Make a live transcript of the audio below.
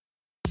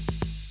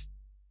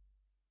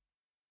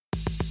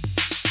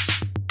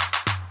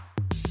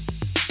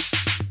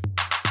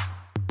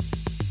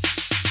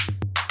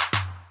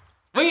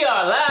We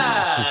are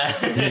live.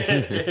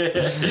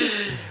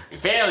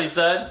 Family,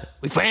 son.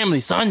 We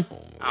family, son.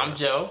 I'm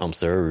Joe. I'm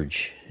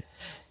Serge.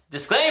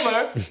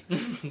 Disclaimer.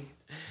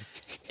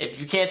 If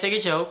you can't take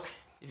a joke,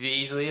 if you're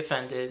easily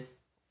offended,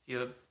 if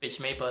you're a bitch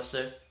made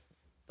buster,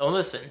 don't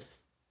listen.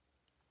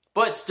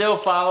 But still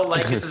follow,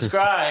 like, and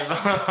subscribe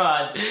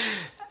on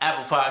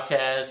Apple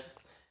Podcasts,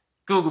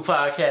 Google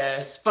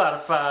Podcasts,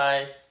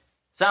 Spotify,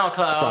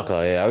 SoundCloud.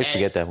 Yeah, I always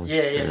forget that one.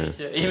 Yeah, me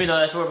too. Even though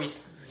that's where we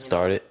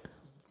started.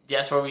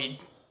 That's where we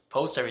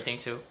post everything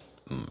to.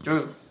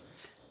 Drew.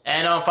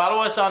 And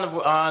follow us on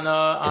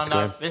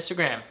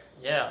Instagram.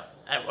 Yeah,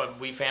 at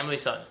We Family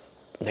Son.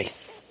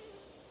 Nice.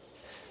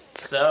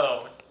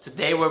 So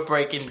today we're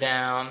breaking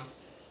down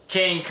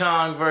King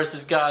Kong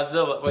versus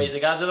Godzilla. Wait, is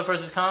it Godzilla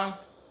versus Kong?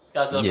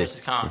 Godzilla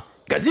versus Kong.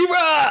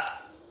 Godzilla!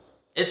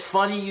 It's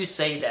funny you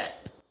say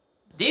that.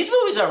 These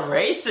movies are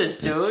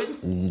racist,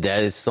 dude.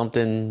 That is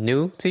something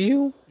new to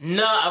you?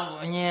 No,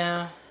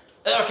 yeah.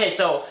 Okay,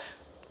 so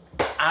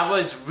I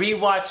was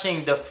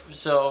rewatching the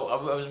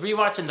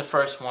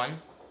first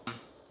one,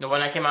 the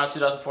one that came out in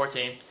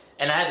 2014,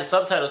 and I had the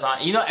subtitles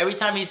on. You know, every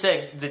time he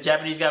said, the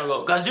Japanese guy would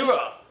go,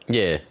 Godzilla.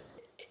 Yeah.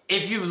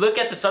 If you look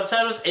at the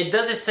subtitles, it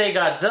doesn't say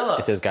Godzilla.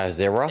 It says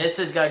Godzilla? It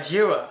says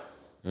Gojira.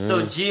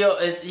 So Geo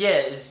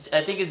is,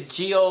 I think it's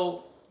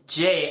Gojira.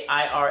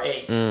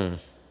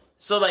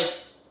 So, like,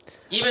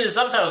 even the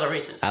subtitles are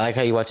racist. I like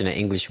how you're watching an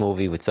English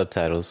movie with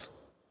subtitles.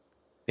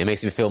 It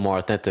makes me feel more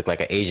authentic, like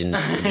an Asian,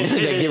 like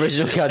the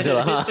original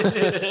Godzilla, huh?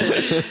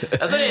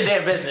 That's not your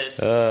damn business.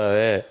 Oh,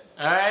 yeah.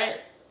 All right?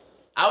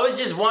 I was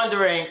just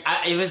wondering,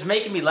 it was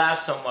making me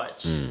laugh so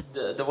much,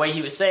 the way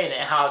he was saying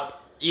it, how,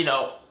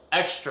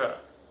 extra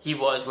he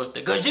was with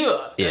the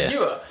Gojira.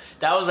 Yeah.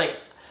 That was like,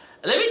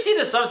 let me see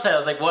the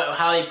subtitles, like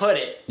how they put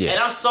it. Yeah. And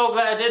I'm so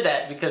glad I did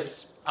that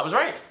because I was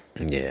right.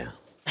 Yeah.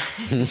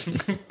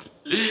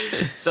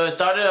 So it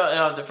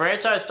started, the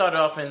franchise started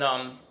off in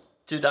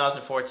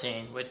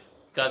 2014 with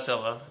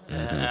Godzilla.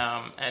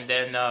 And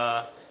then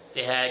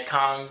they had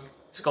Kong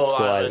Skull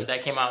Island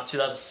that came out in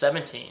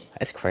 2017.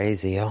 That's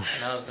crazy, yo.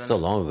 That's so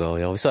long ago,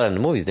 yo. We saw that in the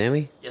movies, didn't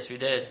we? Yes, we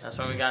did. That's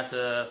when we got into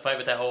the fight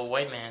with that old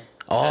white man.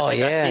 Oh,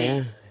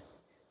 yeah.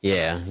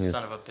 Yeah.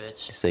 Son of a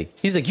bitch.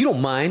 He's like, you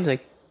don't mind?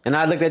 Like, and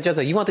I looked at Joe,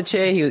 like, you want the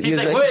chair? He He's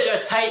was like, we're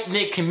a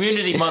tight-knit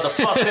community,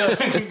 motherfucker.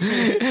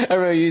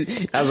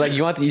 I was like,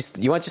 you want your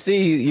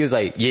seat? He was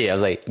like, yeah. I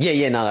was like,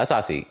 yeah, no, that's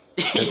our seat.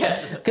 Yeah.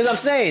 Because I'm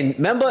saying,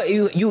 remember,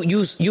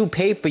 you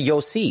pay for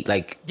your seat,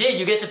 like. Yeah,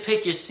 you get to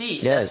pick your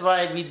seat. Yeah. That's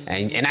why we.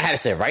 And I had to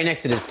sit right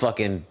next to this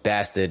fucking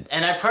bastard.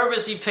 And I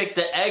purposely picked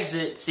the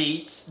exit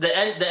seats, the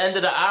end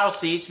of the aisle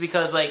seats,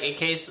 because, like, in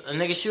case a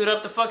nigga shoot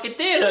up the fucking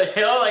theater,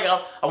 like,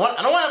 I don't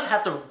want to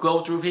have to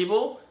go through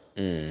people.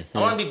 I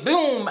want to be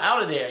boom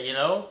out of there,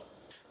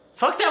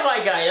 Fuck that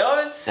white guy, yo.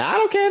 I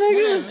don't care,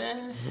 nigga.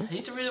 Man,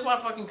 he's the reason why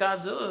fucking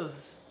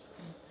Godzilla's.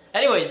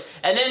 Anyways,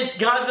 and then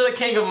Godzilla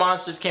King of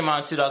Monsters came out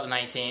in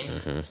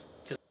 2019.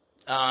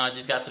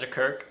 Just got to the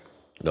Kirk.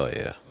 Oh,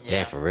 yeah.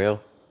 Damn, for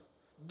real?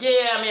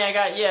 Yeah, I mean, I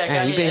got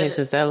Man, you been here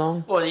since that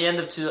long? Well, the end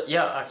of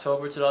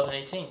October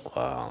 2018.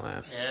 Wow,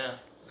 man. Yeah,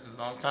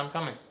 long time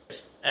coming.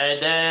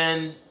 And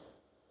then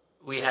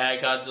we had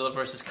Godzilla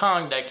vs.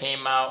 Kong that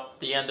came out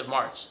the end of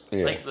March.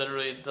 Yeah. Like,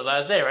 literally the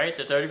last day, right?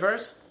 The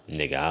 31st?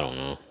 Nigga, I don't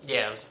know.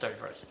 Yeah, it was the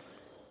 31st.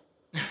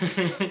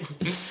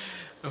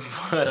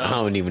 But, I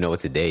don't even know what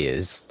today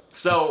is.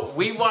 So,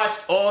 we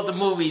watched all the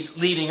movies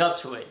leading up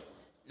to it.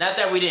 Not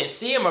that we didn't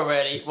see them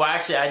already. Well,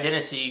 actually, I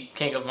didn't see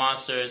King of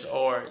Monsters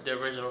or the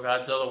original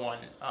Godzilla one.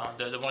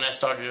 The one that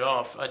started it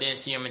off. I didn't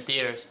see them in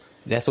theaters.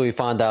 That's where we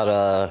found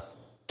out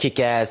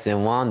Kick-Ass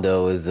and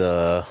Wanda was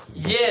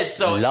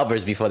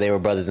lovers before they were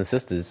brothers and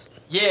sisters.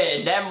 Yeah,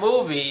 in that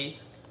movie,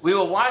 we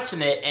were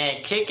watching it,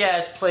 and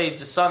Kick-Ass plays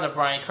the son of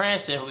Bryan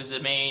Cranston, who's the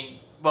main...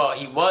 Well,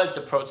 he was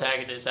the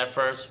protagonist at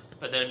first,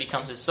 but then it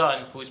becomes his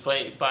son, who's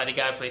played by the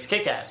guy who plays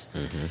Kick-Ass.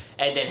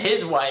 And then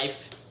his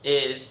wife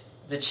is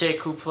the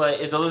chick who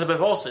is Elizabeth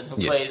Olsen, who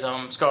plays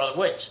Scarlet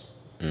Witch.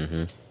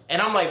 And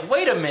I'm like,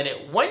 wait a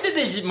minute, when did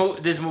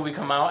this movie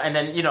come out? And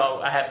then,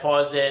 I had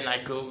paused it, and I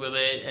Googled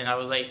it, and I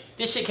was like,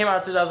 this shit came out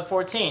in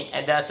 2014.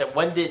 And then I said,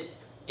 when did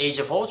Age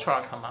of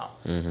Ultron come out?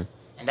 And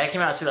that came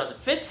out in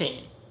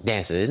 2015.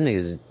 Damn, so these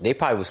niggas, they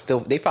probably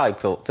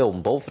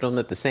filmed both of them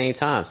at the same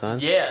time, son.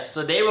 Yeah,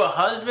 so they were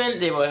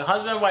husband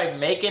and wife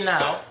making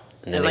out.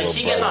 It's like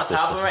she gets on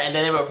top of her, and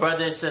then they were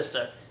brother and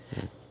sister.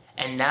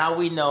 And now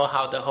we know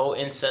how the whole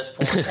incest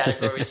porn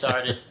category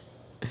started.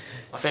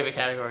 My favorite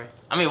category.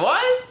 I mean,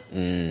 what?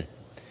 And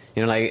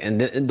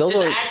those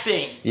are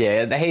acting.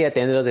 Yeah, hey, at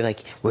the end of the day,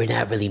 like, we're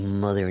not really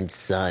mother and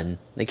son.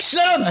 Like,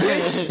 shut up,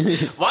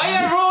 bitch! Why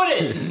you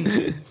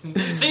ruin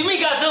it? So you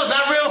mean Godzilla's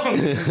not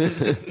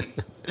real?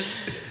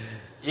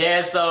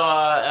 Yeah,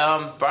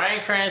 so Bryan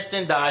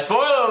Cranston dies.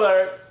 Spoiler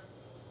alert!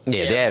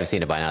 Yeah, they haven't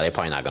seen it by now. They're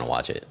probably not going to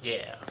watch it.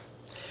 Yeah.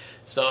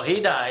 So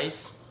he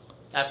dies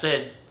after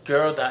his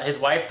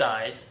wife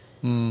dies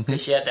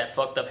because she had that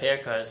fucked up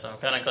haircut. So I'm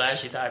kind of glad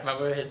she died.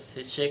 Remember his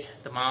chick,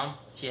 the mom?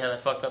 She had a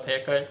fucked up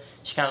haircut.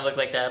 She kind of looked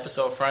like that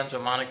episode of Friends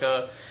where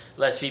Monica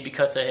Les Phoebe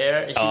cuts her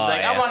hair, and she's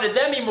like, I want a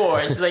Demi Moore.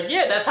 And she's like,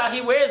 yeah, that's how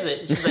he wears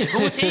it. She's like,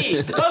 who's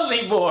he?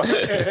 Dudley Moore.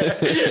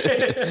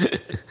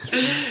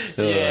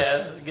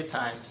 Yeah, good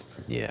times.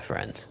 Yeah,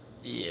 friends.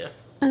 Yeah.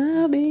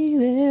 I'll be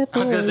there for I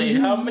was going to say,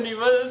 how many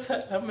of us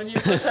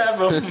have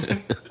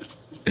them?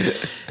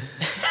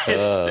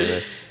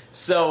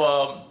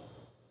 So,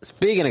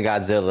 speaking of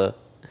Godzilla,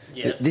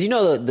 yes. Did you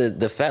know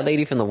the fat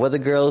lady from the Weather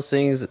Girls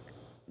sings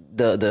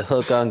the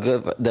hook on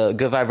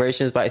Good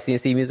Vibrations by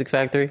CNC Music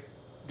Factory?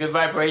 Good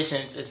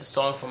Vibrations is a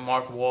song from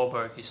Mark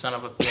Wahlberg, you son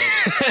of a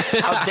bitch.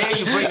 How dare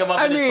you bring him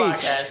up in this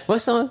podcast? What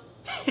song?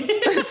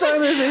 What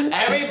song is it?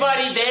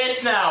 Everybody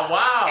Dance Now.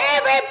 Wow.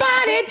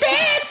 Everybody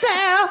Dance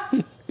Now.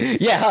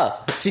 Yeah, her.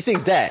 She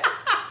sings that.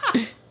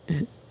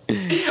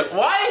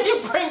 Why did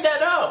you bring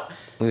that up?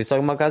 We were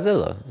talking about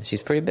Godzilla.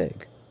 She's pretty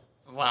big.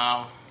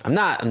 Wow. I'm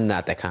not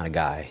that kind of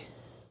guy.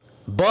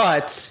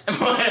 But she's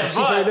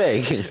pretty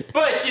big.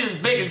 But she's as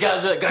big as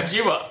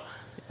Godzilla.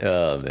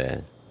 Oh,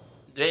 man.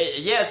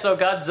 So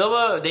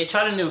Godzilla, they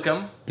tried to nuke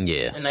him.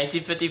 Yeah. In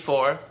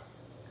 1954.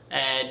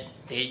 And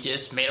they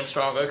just made him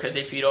stronger because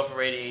they feed off of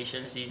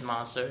radiations, these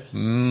monsters.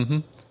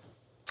 Mm-hmm.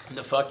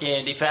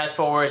 They fast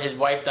forward, his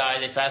wife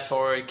died. They fast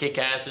forward,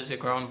 Kick-Ass is a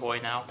grown boy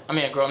now. I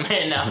mean, a grown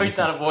man now. He's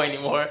not a boy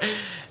anymore.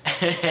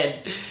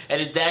 and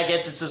his dad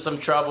gets into some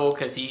trouble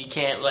because he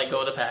can't let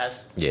go of the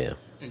past. Yeah.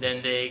 And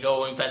then they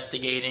go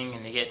investigating,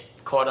 and they get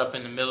caught up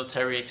in the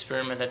military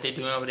experiment that they're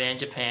doing over there in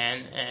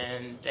Japan.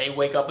 And they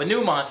wake up a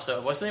new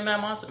monster. What's the name of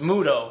that monster?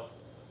 Muto.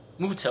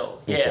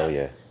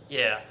 Yeah.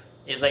 Yeah.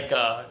 He's like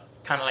kind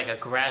of like a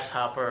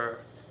grasshopper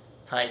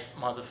type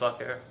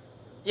motherfucker.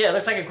 Yeah, it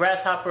looks like a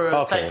grasshopper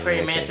type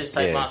praying mantis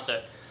type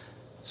monster.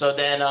 So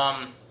then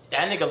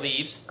that nigga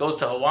leaves, goes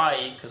to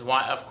Hawaii, because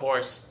why? Of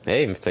course.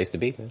 Hey, place to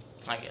be.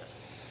 I guess.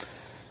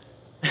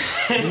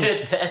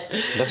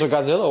 That's what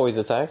Godzilla always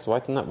attacks. Why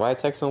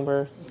attack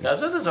somewhere?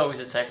 Godzilla's always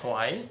attack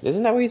Hawaii.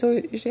 Isn't that where he's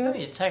always usually at?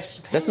 He attacks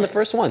Japan. That's in the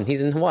first one.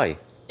 He's in Hawaii.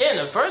 Yeah, in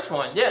the first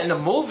one. Yeah, in the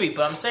movie.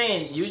 But I'm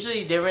saying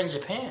usually they're in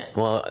Japan.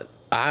 Well,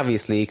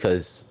 obviously,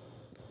 because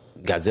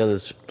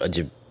Godzilla's a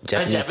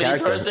Japanese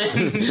character.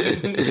 Person.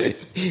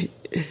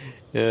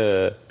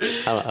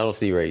 I don't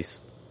see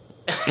race.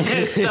 So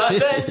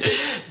then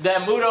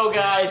that Muto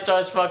guy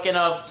starts fucking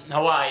up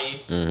Hawaii,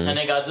 and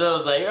then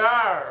Godzilla's like,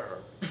 "Arr!"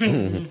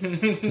 And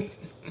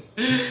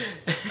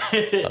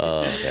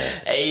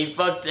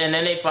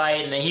then they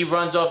fight, and then he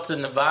runs off to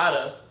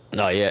Nevada.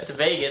 Oh yeah, to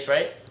Vegas,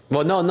 right?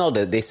 Well, no,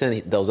 they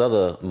send those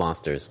other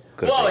monsters.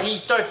 Well, he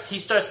starts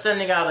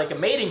sending out like a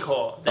mating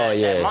call.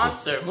 That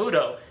monster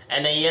Muto,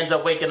 and then he ends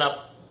up waking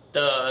up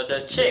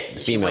the chick.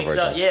 The she female wakes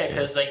version. up,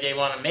 because like they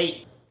want to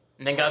mate.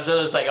 And then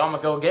Godzilla's like, I'm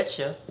gonna go get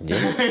you. Yeah.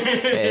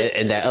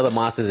 and that other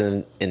monsters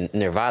in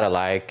Nevada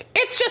like,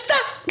 it's just a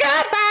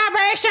good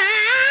vibration.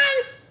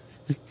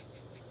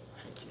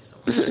 Thank you so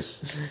much.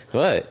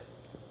 What?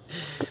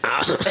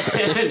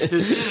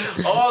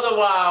 All the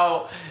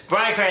while,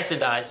 Bryan Cranston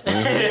dies.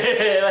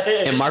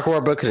 Mm-hmm. And Mark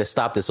Wahlberg could have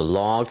stopped this a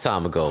long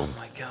time ago. Oh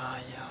my god,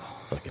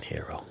 yo. Fucking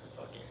hero.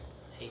 Fucking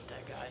hate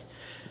that guy.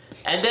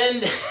 And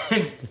then,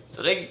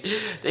 so they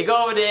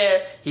go over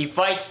there. He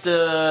fights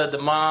the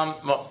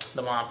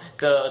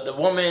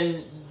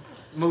woman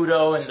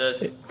Muto and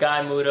the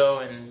guy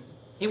Muto, and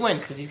he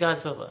wins because he's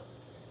Godzilla.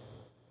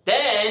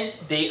 Then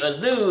they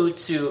allude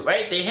to,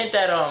 right? They hint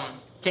at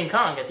King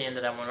Kong at the end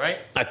of that one, right?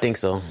 I think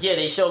so. Yeah,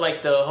 they show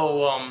like the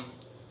whole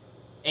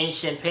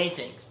ancient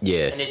paintings.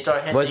 Yeah. And they start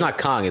hinting. Well, it's not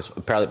Kong. It's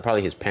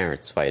probably his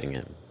parents fighting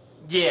him.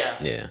 Yeah.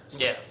 Yeah.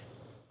 Yeah.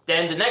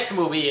 Then the next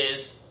movie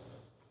is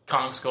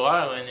Kong Skull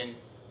Island,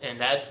 and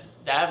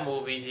that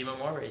movie is even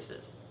more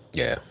racist.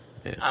 Yeah.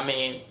 I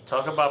mean,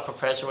 talk about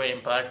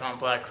perpetuating black on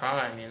black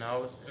crime, you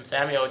know.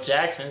 Samuel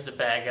Jackson's the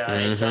bad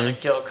guy trying to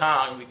kill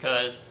Kong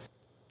because,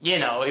 you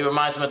know, he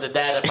reminds him of the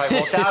dad that probably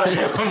walked out on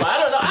him. I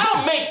don't know. I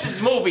don't make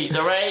these movies,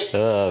 all right?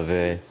 Oh,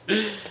 man.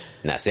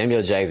 Nah,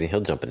 Samuel Jackson,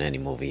 he'll jump in any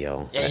movie,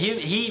 yo. Yeah,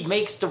 he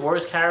makes the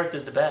worst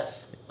characters the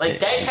best. Like,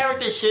 that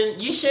character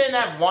shouldn't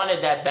have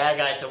wanted that bad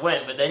guy to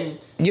win, but then...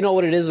 You know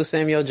what it is with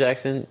Samuel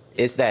Jackson?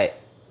 It's that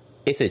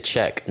it's a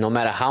check. No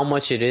matter how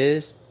much it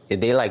is, if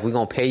they like, we're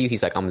going to pay you,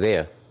 he's like, I'm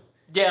there.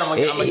 Yeah, I'm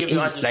going to give you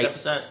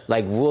 110%.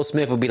 Like, Will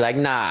Smith would be like,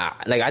 nah.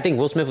 Like, I think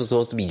Will Smith was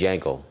supposed to be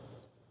Django.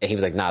 And he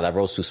was like, nah, that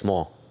role's too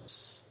small.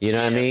 You know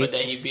what I mean? But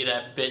then he'd be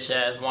that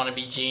bitch-ass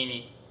wannabe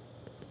genie.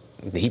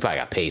 He probably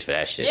got paid for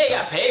that shit. Yeah, he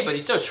got paid, but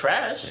he's still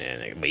trash.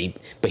 Yeah,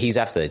 but he's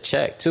after a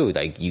check, too.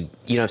 Like, you know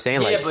what I'm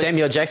saying? Like,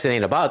 Samuel Jackson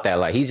ain't about that.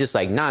 Like, he's just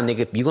like, nah,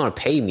 nigga, you're going to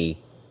pay me,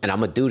 and I'm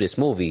going to do this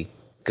movie.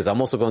 Because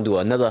I'm also going to do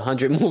another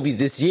 100 movies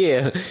this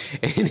year.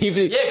 And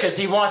even because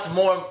he wants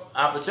more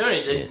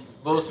opportunities. And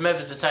Will Smith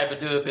is the type of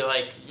dude who'd be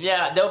like,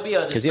 yeah, there'll be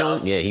other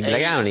stuff. He'd be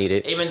like, I don't need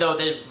it. Even though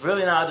there's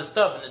really not other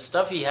stuff. And the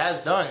stuff he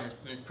has done has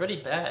been pretty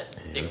bad.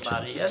 Think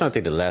about it. I'm trying to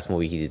think the last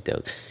movie he did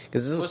that.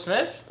 Will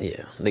Smith?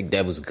 Yeah, like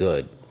that was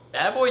good.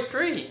 Bad Boys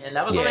 3. And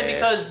that was only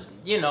because,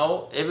 you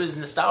know, it was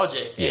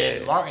nostalgic.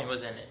 And Martin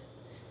was in it.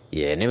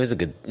 Yeah, and it was a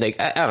good, like,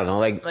 I don't know,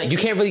 like you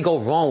can't really go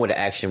wrong with an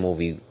action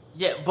movie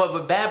Yeah, but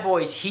with Bad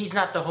Boys, he's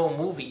not the whole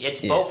movie.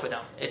 It's both of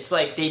them. It's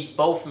like they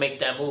both make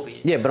that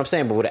movie. Yeah, but I'm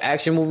saying, but with an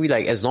action movie,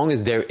 like as long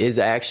as there is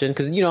action,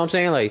 because you know what I'm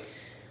saying, like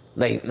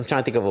I'm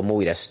trying to think of a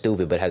movie that's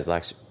stupid but has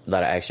like a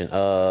lot of action.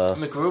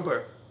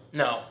 MacGruber.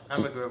 No, not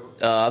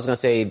MacGruber. I was gonna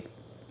say,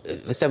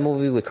 what's that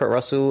movie with Kurt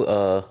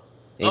Russell?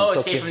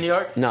 Escape from New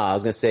York? No, I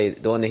was gonna say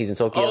the one that he's in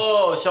Tokyo.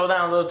 Oh,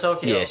 Showdown in Little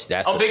Tokyo. Yeah,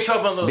 that's Big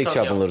Trouble in Little Tokyo. Big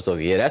Trouble in Little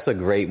Tokyo. Yeah, that's a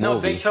great movie. No,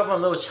 Big Trouble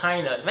in Little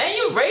China. Man,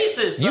 you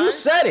racist, son. You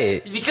said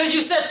it. Because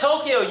you said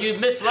Tokyo, you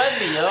misled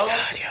me, yo. Oh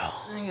God, yo.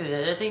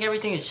 I think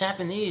everything is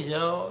Japanese,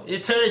 yo.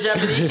 It's turned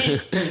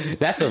Japanese.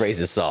 That's a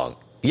racist song.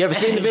 You ever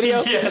seen the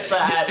video? Yes,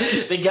 I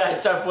have. The guy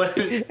start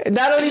putting...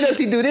 Not only does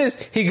he do this,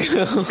 he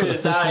goes...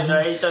 his eyes,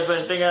 right? He starts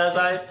putting his finger on his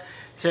eyes.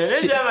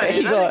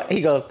 He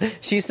goes,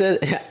 she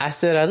said, I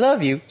said I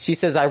love you. She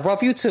says, I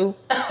love you too.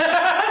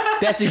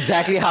 That's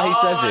exactly how he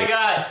says it. Oh my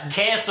God.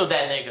 Cancel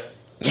that nigga.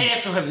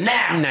 Cancel him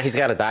now. Nah, he's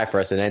got to die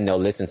first and then they'll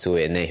listen to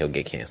it and then he'll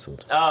get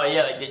canceled. Oh,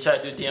 yeah, like they try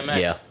to do DMX.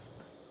 Yeah.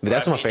 But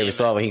that's my favorite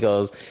song when he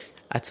goes,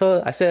 I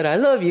said I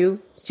love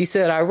you. She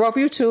said, I love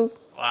you too.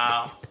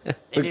 Wow. They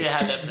need to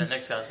have that for the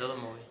next Godzilla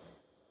movie.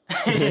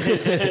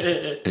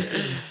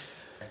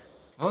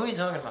 What are we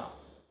talking about?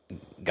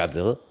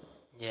 Godzilla?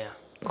 Yeah.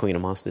 Queen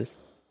of Monsters?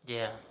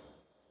 Yeah.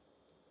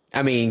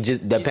 I mean,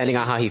 just depending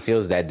on how he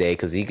feels that day,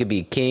 because he could be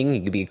a king,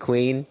 he could be a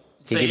queen,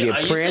 he could be a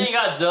prince. Are you saying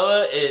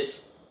Godzilla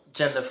is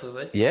gender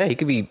fluid? Yeah, he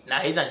could be... Nah,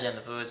 he's not gender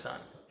fluid, son.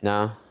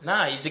 Nah.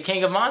 Nah, he's the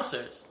king of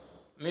monsters.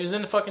 I mean, he was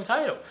in the fucking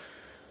title.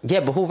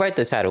 Yeah, but who wrote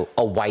the title?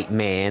 A white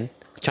man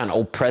trying to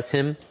oppress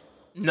him?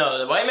 No,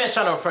 the white man's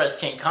trying to oppress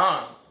King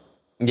Kong.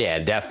 Yeah,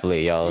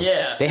 definitely, yo.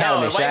 Yeah. They had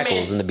him in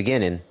shackles in the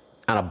beginning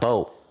on a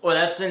boat. Well,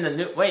 that's in the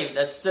new... Wait,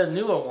 that's the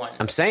newer one.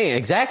 I'm saying,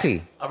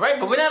 exactly. All right,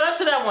 but we're not up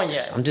to that one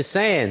yet. I'm just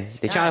saying.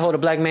 They're trying to hold a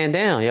black man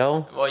down,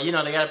 yo. Well, you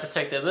know, they got to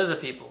protect their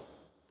lizard people.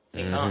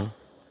 King Kong.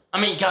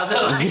 I mean,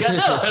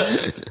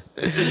 Godzilla.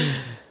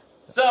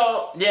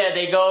 So, yeah,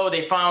 they go,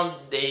 they find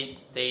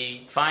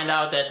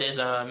out that there's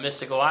a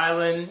mystical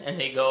island, and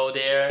they go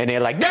there. And they're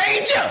like,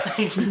 danger!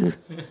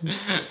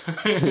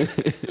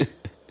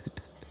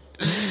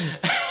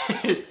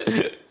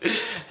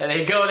 And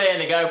they go there,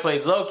 and the guy who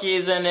plays Loki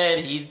is in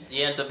it.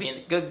 He ends up being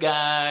the good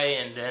guy,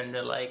 and then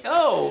they're like,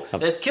 "Oh,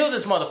 let's kill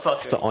this motherfucker."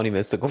 It's the only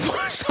mystical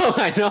song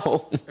I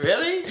know.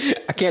 Really?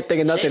 I can't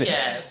think of nothing. Shake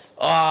ass.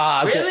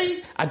 Oh,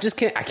 really? I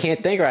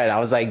can't think right now. I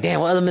was like,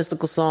 damn, what other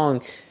mystical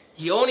song?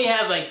 He only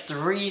has like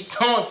 3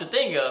 songs to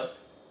think of.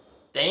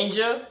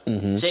 Danger,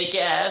 Shake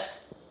Your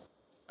Ass.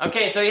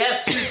 Okay, so he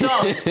has 2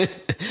 songs.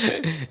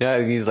 Yeah,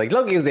 he was like,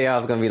 Loki was there. I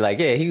was gonna be like,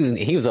 yeah,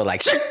 he was all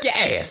like, shake your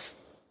ass.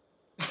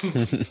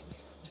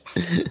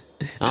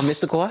 On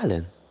Mystical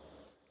Island.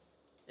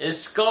 It's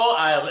Skull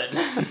Island.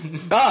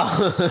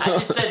 Oh. I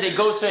just said they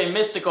go to a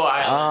mystical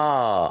island.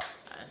 Oh.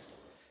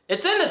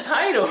 It's in the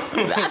title.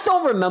 I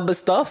don't remember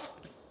stuff.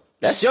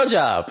 That's your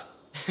job.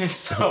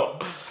 So,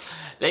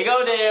 they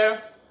go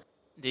there.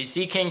 They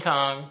see King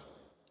Kong.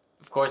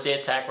 Of course, they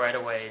attack right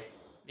away.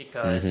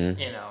 Because,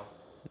 you know,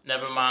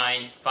 never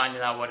mind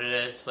finding out what it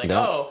is. Like,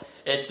 oh,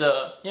 it's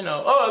a, you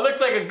know, oh, it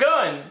looks like a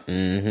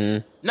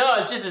gun. No,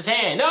 it's just his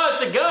hand. No,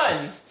 it's a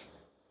gun.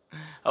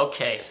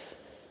 Okay.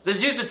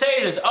 Let's use the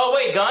tasers. Oh,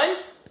 wait,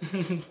 guns?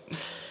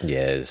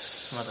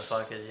 Yes.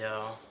 Motherfuckers,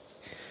 yo.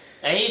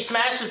 And he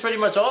smashes pretty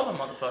much all the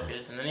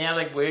motherfuckers. And then he had,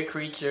 like, weird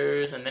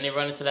creatures. And then he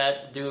run into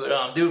that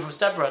dude from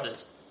Step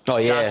Brothers. Oh,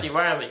 yeah. John C.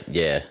 Reilly.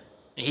 Yeah.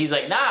 And he's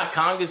like, nah,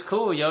 Kong is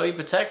cool, yo. He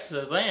protects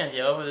the land,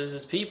 yo. This is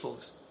his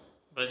people's.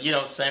 But, you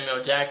know,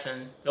 Samuel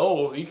Jackson,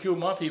 oh, he killed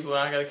my people, and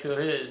I gotta kill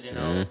his, you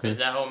know? Because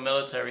that whole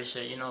military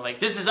shit, you know?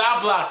 Like, this is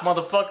our block,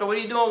 motherfucker. What are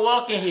you doing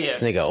walking here?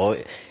 This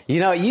nigga, you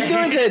know, you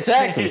doing to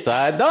attack me, so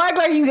don't act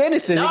like you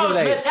innocent. No, I was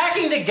like,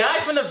 attacking the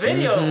guy from the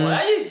video.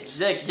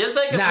 Just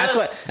like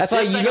that's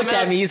why you looked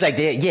at me. He's like,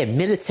 yeah,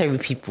 military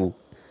people.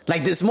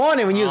 Like this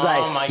morning when you was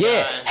like,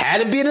 yeah, God.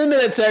 Had to be in the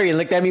military, and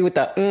looked at me with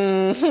the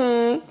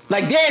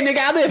like, damn, nigga,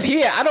 I live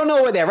here. I don't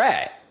know where they're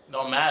at.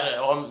 Don't matter.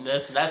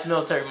 That's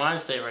military mind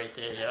state right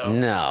there, yo.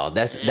 No,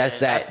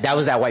 that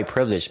was that white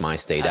privilege mind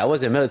state. That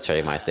wasn't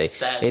military mind state.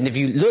 And if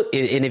you look,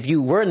 and if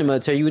you were in the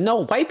military, you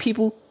know, white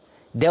people,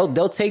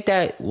 they'll take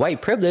that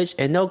white privilege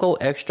and they'll go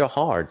extra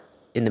hard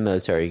in the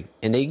military,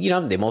 and they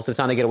most of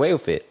the time they get away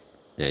with it.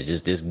 And it's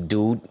just this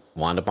dude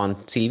wound up on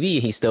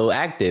TV. He's still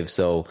active,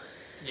 so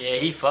yeah,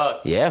 he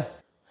fucked. Yeah.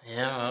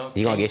 Yeah, okay.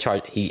 He gonna get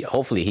charged.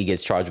 Hopefully he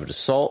gets charged with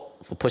assault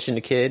for pushing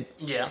the kid.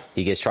 Yeah.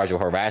 He gets charged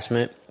with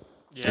harassment.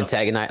 Yeah.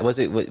 Antagonize. Was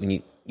it when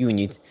you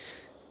he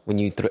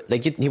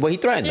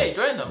threatened? Yeah, he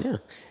threatened him. Yeah.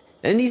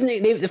 And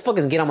they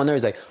fucking get on my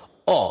nerves. Like,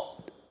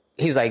 oh,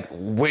 he's like,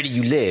 where do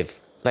you live?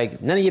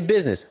 Like, none of your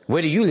business.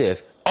 Where do you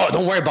live? Oh,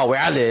 don't worry about where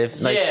I live.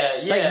 Like,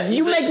 yeah. Like,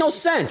 you make no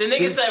sense. The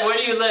nigga said, where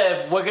do you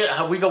live?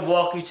 We can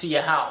walk you to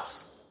your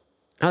house.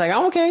 I'm like,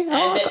 I'm okay.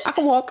 I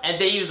can walk. And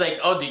then he was like,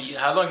 oh,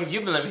 how long have you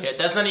been living here?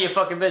 That's none of your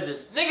fucking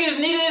business. Niggas,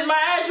 neither is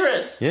my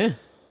address. Yeah.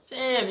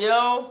 Damn,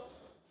 yo.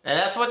 And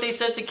that's what they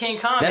said to King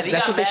Kong. That's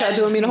what they tried to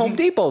do to me in Home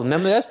Depot.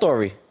 Remember that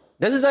story?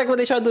 That's exactly what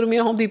they tried to do to me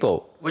in Home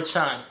Depot. Which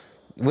time?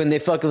 when they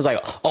fucking was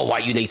like, oh, why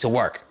you late to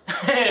work?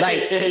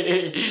 Like,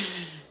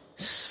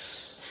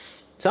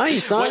 tell you,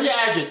 son. What's your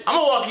address? I'm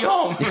gonna walk you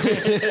home.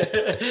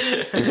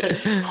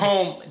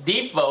 Home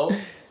Depot.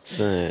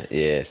 Son,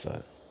 yeah,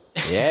 son.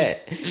 Yeah.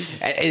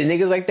 and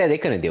niggas like that, they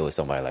couldn't deal with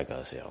somebody like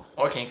us, yo.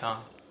 Or King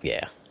Kong.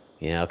 Yeah.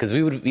 You know, because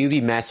we'd be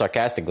mad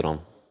sarcastic with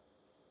them.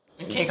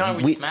 And King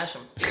Kong, we'd smash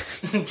him.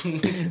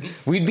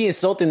 We'd be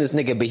insulting this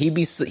nigga, but he'd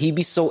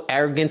be so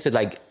arrogant to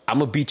like, I'm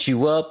gonna beat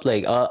you up,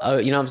 like, you know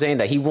what I'm saying?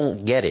 That he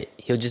won't get it.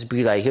 He'll just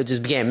be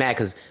getting mad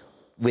because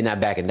we're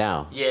not backing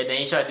down. Yeah, then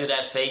he try to do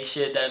that fake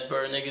shit that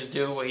bird niggas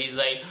do, where he's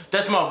like,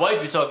 "That's my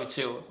wife you're talking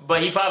to,"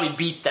 but he probably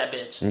beats that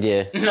bitch.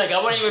 Yeah, like I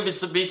wouldn't even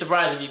be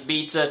surprised if he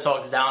beats her,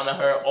 talks down to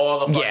her all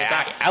the fucking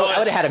time. I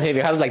would have had him hit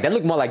me. I was like, that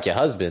looked more like your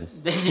husband.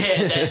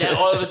 Yeah, that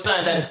all of a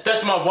sudden,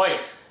 that's my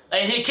wife.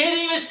 Like he couldn't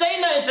even say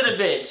nothing to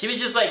the bitch. He was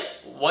just like,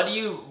 "What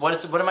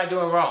am I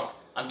doing wrong?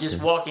 I'm just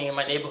walking in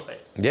my neighborhood."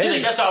 Yeah, he's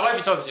like, "That's our wife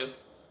you're talking to,"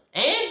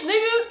 and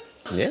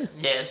nigga.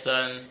 Yeah,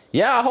 son.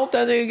 Yeah, I hope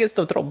that nigga gets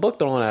the book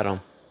thrown at him.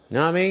 You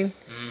know what I mean?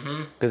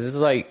 Because it's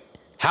like,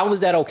 how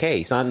is that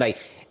okay? So I'm like,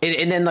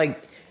 and then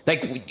like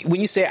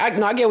when you say, I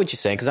get what you're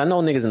saying, because I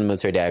know niggas in the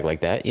military, they act like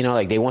that. You know,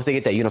 like once they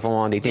get that uniform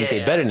on, they think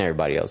they're better than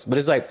everybody else. But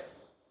it's like,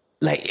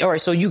 all right,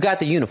 so you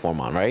got the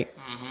uniform on, right?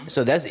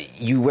 So that's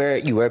you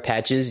wear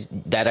patches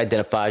that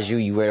identifies you.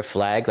 You wear a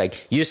flag,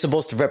 like you're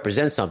supposed to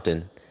represent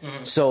something.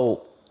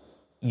 So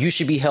you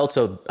should be held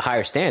to a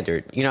higher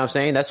standard. You know what I'm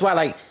saying? That's why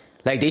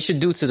like they should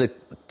do to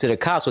the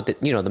cops what the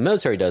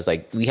military does.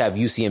 Like we have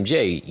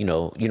UCMJ,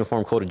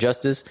 Uniform Code of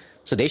Justice.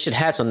 So they should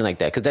have something like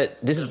that, because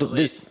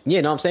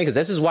you know what I'm saying? Because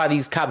this is why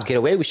these cops get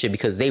away with shit,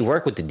 because they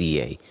work with the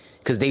DA,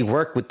 because they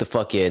work with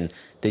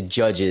the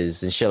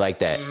judges and shit like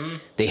that.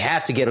 They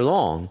have to get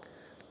along.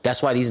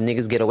 That's why these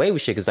niggas get away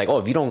with shit. Because like, oh,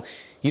 if you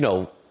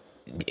don't,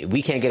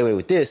 we can't get away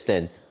with this,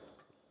 then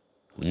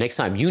next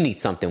time you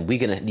need something,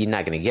 you're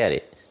not gonna get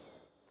it.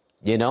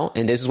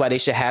 And this is why they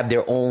should have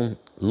their own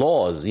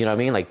laws. You know what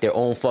I mean? Like their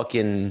own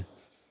fucking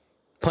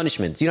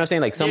punishments. You know what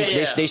I'm saying?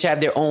 Like they should have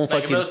their own like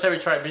fucking a military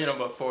tribunal,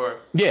 but for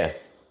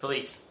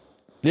police.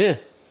 Yeah.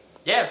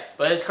 Yeah,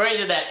 but it's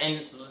crazy that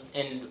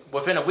in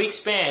within a week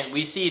span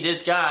we see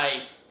this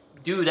guy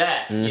do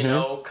that,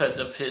 because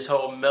of his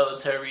whole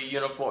military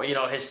uniform,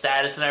 his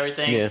status and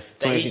everything. Yeah,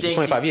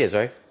 25 years,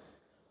 right?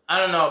 I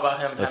don't know about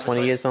him.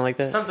 20 years, something like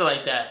that? Something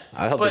like that.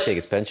 I hope they take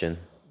his pension.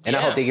 And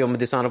I hope they give him a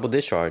dishonorable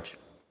discharge.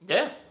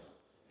 Yeah,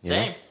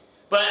 same.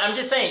 But I'm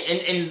just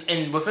saying,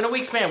 in within a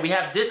week span, we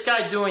have this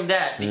guy doing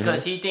that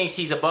because he thinks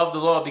he's above the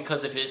law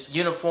because of his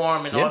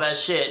uniform and all that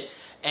shit,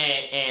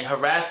 and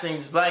harassing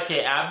this black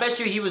kid. I bet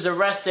you he was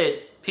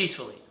arrested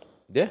peacefully.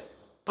 Yeah.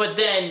 But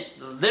then,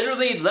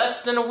 literally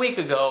less than a week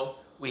ago,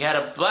 we had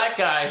a black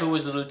guy who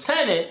was a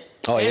lieutenant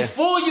in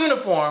full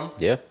uniform.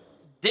 Yeah.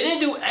 Didn't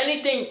do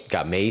anything.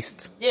 Got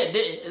maced. Yeah,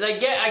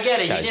 I get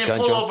it. He didn't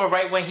pull over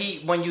right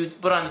when you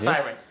put on the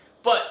siren.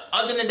 But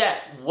other than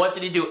that, what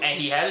did he do? And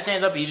he had his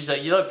hands up. He was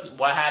like, look,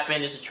 what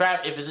happened? If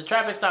it's a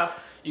traffic stop,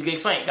 you can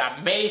explain.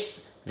 Got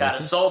maced, got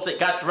assaulted,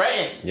 got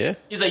threatened. Yeah.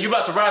 He's like, you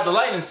about to ride the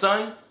lightning,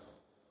 son.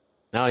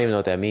 I don't even know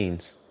what that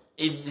means.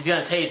 He's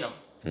going to tase him.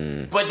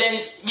 But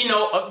then,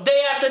 a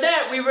day after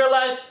that, we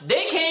realized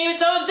they can't even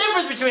tell the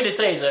difference between the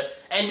taser.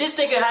 And this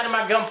nigga had him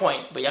at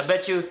gunpoint. But I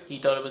bet you he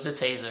thought it was a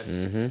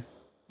taser.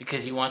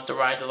 Because he wants to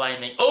ride the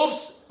lightning.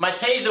 Oops, my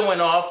taser went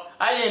off.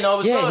 I didn't know it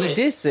was loaded. Yeah, he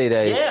did say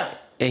that. Yeah.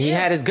 And he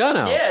had his gun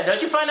out. Yeah,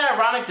 don't you find that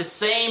ironic? The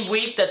same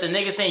week that the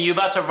nigga saying you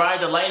about to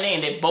ride the lightning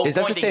and they both Is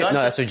that the same? No,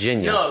 that's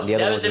Virginia. No, the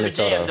other was in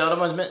Virginia. The other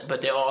one's,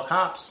 but they're all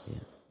cops. Yeah.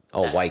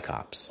 All white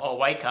cops. All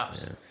white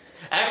cops. Yeah.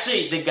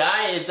 Actually, the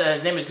guy is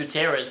his name is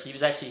Gutierrez. He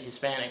was actually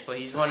Hispanic, but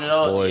he's one of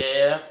those. Boy.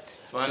 Yeah,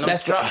 it's one of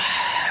those.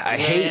 I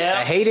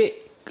hate it.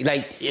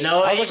 Like, he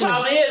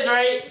probably is,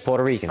 right?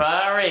 Puerto Rican.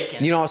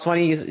 You know what's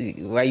funny is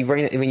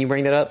when you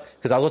bring that up,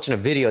 because I was watching a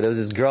video. There was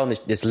this girl,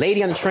 this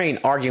lady on the train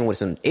arguing with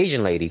some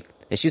Asian lady.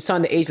 And she was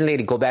telling the Asian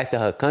lady, go back to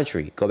her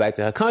country. So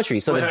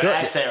with the girl,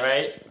 accent,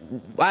 right?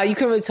 Well, you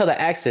couldn't really tell the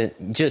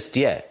accent just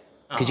yet.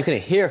 Because you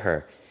couldn't hear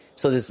her.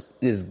 So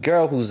this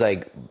girl who's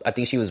like, I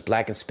think she was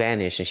black and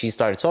Spanish. And she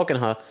started talking to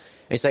her.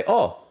 And she's like,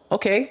 oh,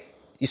 okay.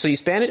 So you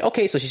Spanish?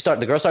 Okay. So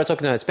the girl started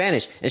talking to her in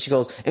Spanish. And she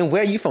goes, and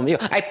where are you from?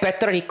 I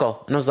Puerto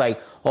Rico. And I was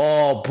like,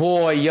 oh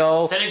boy,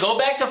 yo. So then go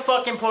back to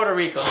fucking Puerto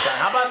Rico, son.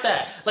 How about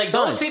that? Like,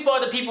 those people are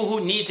the people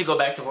who need to go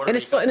back to Puerto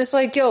Rico. And it's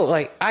like, yo,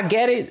 like, I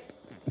get it.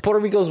 Puerto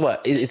Rico's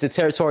what? It's the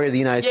territory of the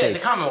United States. Yeah, it's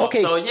a Commonwealth.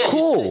 Okay, so, yeah,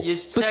 cool. But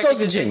so's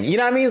Virginia. You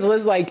know what I mean? So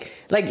it's like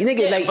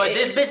nigga, but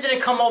this bitch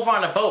didn't come over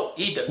on a boat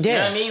either. Yeah. You know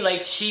what I mean?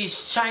 Like,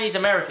 she's Chinese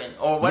American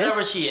or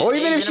whatever she is. Or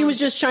even if she was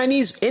just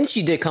Chinese and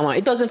she did come on,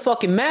 it doesn't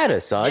fucking matter,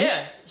 son.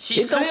 Yeah,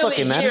 she's clearly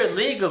here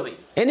legally.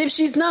 And if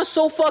she's not,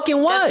 so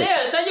fucking what?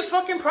 It's not your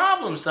fucking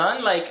problem,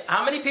 son. Like,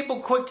 how many people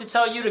quick to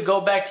tell you to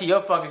go back to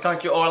your fucking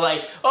country? Or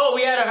like, oh,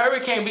 we had a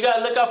hurricane, we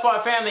gotta look out for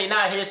our family.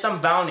 Nah, here's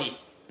some bounty.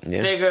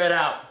 Yeah. Figure it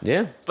out.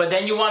 Yeah. But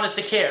then you want to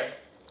secure.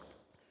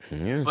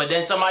 Yeah. But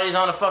then somebody's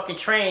on a fucking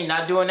train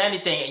not doing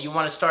anything and you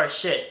want to start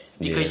shit.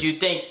 Because you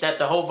think that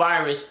the whole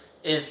virus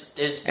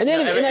And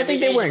then and I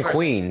think they were in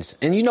Queens,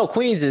 and you know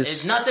Queens is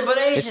it's nothing but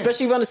Asians,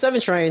 especially on the 7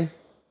 train.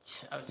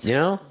 You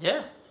know,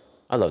 yeah.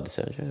 I love the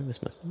 7 train. I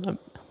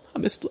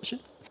miss Flushing.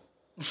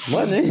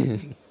 What,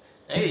 man?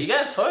 Hey, you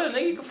got a toilet,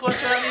 nigga. You can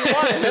flush whatever you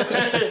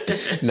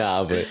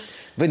want.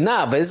 But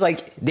it's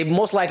like they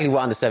most likely were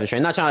on the 7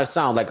 train. Not trying to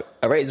sound like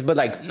a racist, but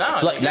like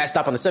last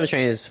stop on the 7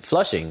 train is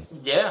Flushing.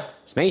 Yeah,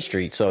 it's Main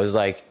Street, so it's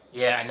like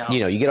I know.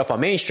 You know, you get off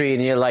on Main Street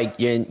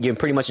and you're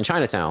pretty much in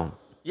Chinatown.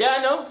 Yeah,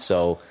 I know.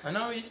 So I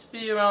know. I used to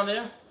be around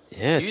there.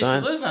 Yeah, you used to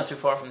live not too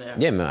far from there.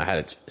 Yeah, man. I had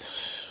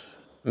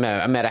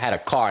a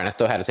car and I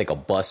still had to take a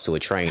bus to a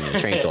train and a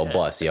train to a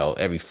bus, yo,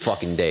 every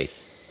fucking day.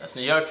 That's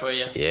New York for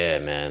you. Yeah,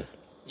 man.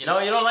 You know,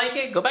 you don't like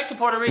it? Go back to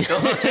Puerto Rico.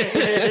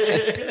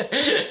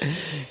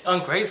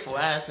 Ungrateful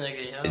ass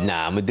nigga, yo.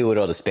 Nah, I'm gonna do what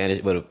all the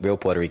Spanish, what real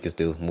Puerto Ricans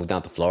do. Move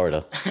down to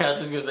Florida. I was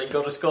just gonna say,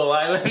 go to Skull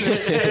Island.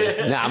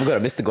 Nah, I'm going to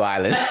Mystical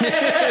Island. You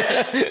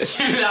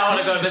don't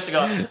want to go to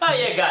Mystical Island. Oh,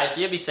 yeah, guys,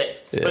 you'll be safe.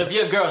 Yeah. But if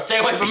you're a girl, stay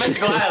away from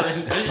Mystical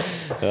Island.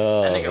 That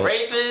nigga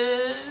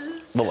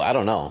rapist. Well, I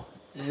don't know.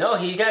 No,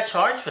 he got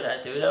charged for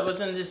that, dude. That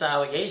wasn't just an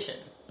allegation.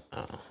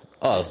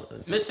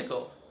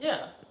 Mystical.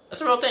 Yeah,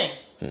 that's a real thing.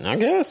 I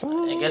guess.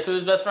 And guess who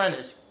his best friend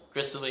is?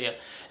 Chris D'Elia.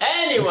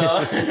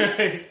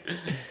 Anyway.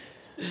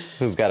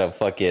 Who's got a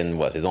fucking,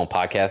 his own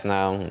podcast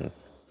now?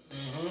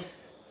 Mm-hmm.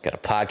 Got a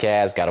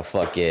podcast, got a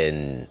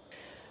fucking...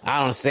 I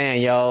don't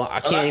understand, yo. I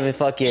can't even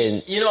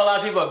fucking... You know, a lot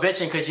of people are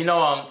bitching because, you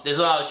know, there's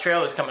a lot of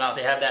trailers coming out.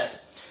 They have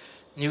that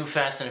new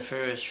Fast and the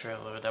Furious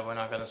trailer that we're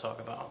not going to talk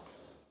about.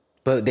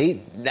 But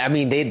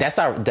that's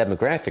our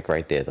demographic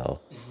right there, though.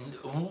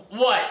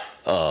 What?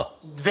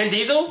 Vin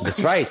Diesel?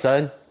 That's right,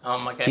 son. Oh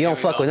my god. He don't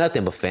fuck with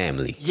nothing but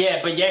family.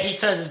 Yeah, but he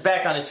turns his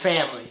back on his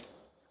family.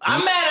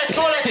 I'm mad I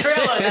saw that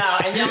trailer now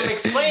and I'm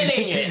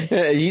explaining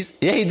it.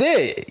 He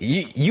did.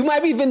 You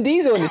might be Vin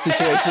Diesel in this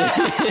situation.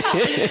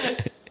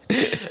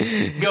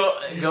 Go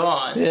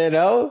on. You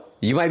know?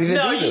 You might be Vin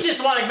Diesel. No, you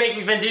just want to make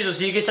me Vin Diesel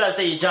so you can try to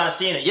say you're John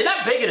Cena. You're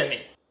not bigger than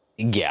me.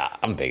 Yeah,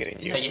 I'm bigger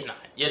than you. No, you're not.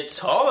 You're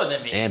taller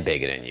than me. And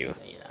bigger than you.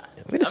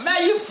 I'm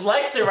mad you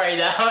flexing right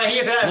now.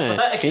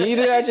 Can you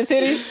do that with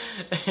your titties?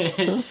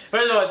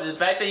 First of all, the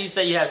fact that you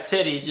say you have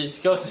titties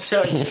just goes to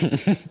show you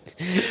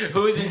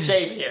who's in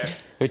shape here.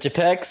 With your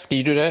pecs? Can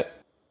you do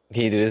that?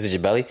 Can you do this with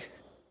your belly?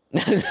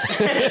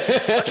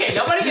 Okay,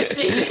 nobody can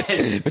see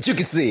this. But you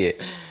can see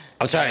it.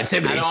 I'm trying to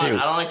intimidate you.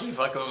 I don't like you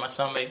fucking with my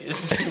stomach.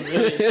 It's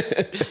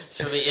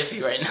really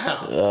iffy right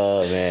now.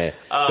 Oh, man.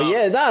 But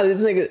yeah,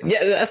 this nigga...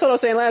 Yeah, that's what I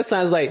was saying last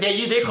time. It's like... Yeah,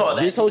 you did call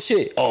that. This whole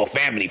shit. Oh,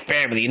 family.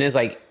 And it's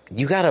like...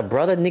 You got a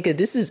brother, nigga?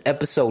 This is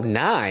episode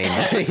 9. So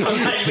now you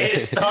made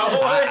it Star Wars?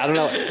 I don't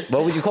know.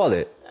 What would you call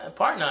it?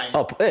 Part 9.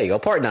 Oh, there you go.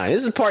 Part 9.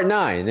 This is part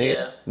 9. Nigga.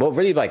 Yeah. Well,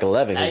 really like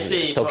 11. I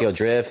see. Tokyo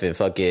Drift and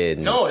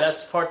fucking... No,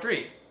 that's part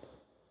 3.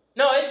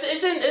 No,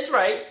 it's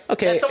right.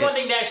 Okay. That's the one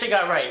thing they actually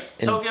got right.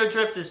 Tokyo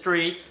Drift is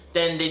 3.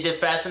 Then they did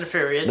Fast and the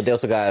Furious. But they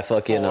also got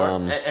fucking... 4.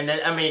 And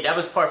then, I mean, that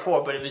was part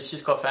 4, but it was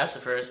just called Fast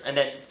and Furious. And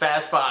then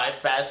Fast 5,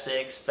 Fast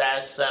 6,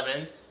 Fast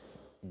 7...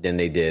 Then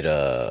they did,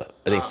 I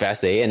think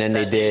Fast 8, and then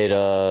they did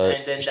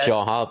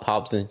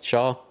Hobbs and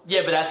Shaw.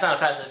 Yeah, but that's not a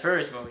Fast and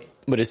Furious movie.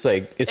 But it's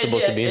like, it's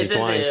supposed to be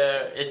intertwined.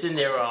 It's in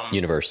their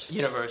universe.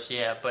 Universe,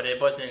 yeah, but it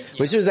wasn't...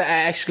 Which was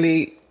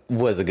actually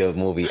was a good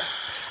movie.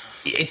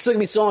 It took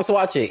me so long to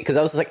watch it, because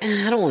I was like,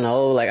 I don't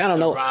know,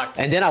 Rock,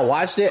 and then I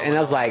watched it, and I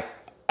was like,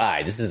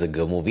 alright, this is a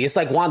good movie. It's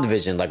like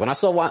WandaVision. Like when I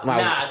saw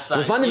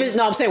WandaVision,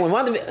 no, I'm saying when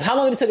WandaVision. How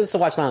long did it take us to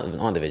watch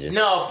WandaVision?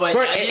 No, but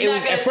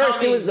at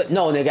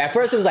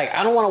first it was like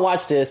I don't want to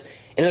watch this.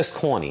 It looks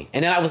corny,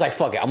 and then I was like,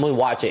 fuck it, I'm gonna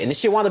watch it. And this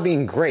shit wound up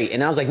being great.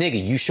 And I was like,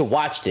 nigga, you should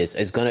watch this.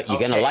 You're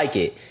gonna like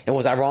it. And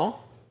was I wrong?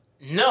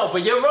 No,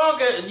 but you're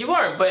wrong. You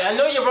weren't. But I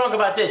know you're wrong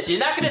about this. You're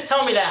not gonna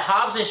tell me that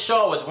Hobbs and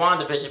Shaw was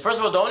WandaVision. First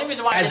of all, the only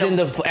reason why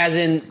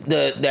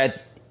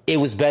that it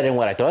was better than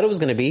what I thought it was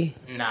going to be.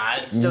 Nah,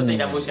 I still think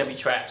that movie's going to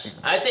be trash.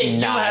 I think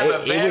you have a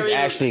very... It was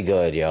actually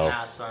good, yo.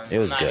 Nah, son. It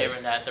was I'm good. not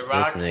hearing that. The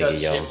Rock does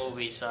shit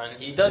movies, son.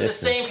 He does the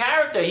same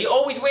character. He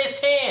always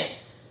wears tan.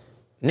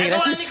 Nigga,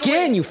 that's his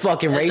skin, you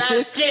fucking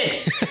racist.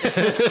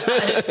 That's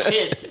not his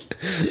skin.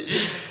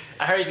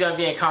 I heard he's going to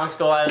be in Kong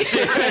Skull Island too.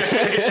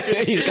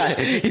 he's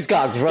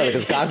Kong's brother,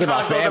 because Kong's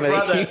about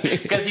family.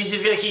 Because he's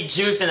just going to keep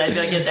juicing and he's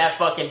going to get that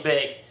fucking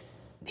big.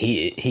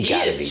 He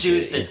gotta be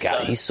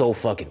juicing. He's so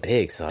fucking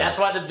big, son. That's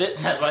why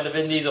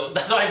Vin Diesel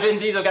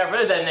got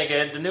rid of that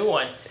nigga, the new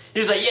one. He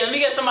was like, yeah, let me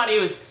get somebody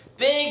who's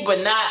big but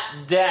not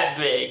that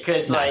big,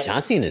 because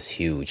John Cena's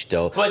huge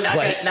though, but not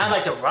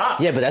like The Rock.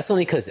 Yeah, but that's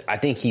only because I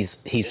think he's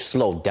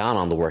slowed down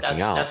on the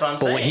working out. That's what I'm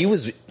saying. But when he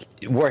was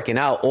working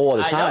out all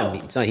the time,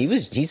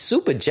 he's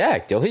super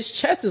jacked, yo. His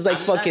chest is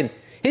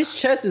his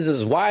chest is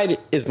as wide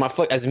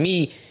as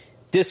me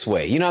this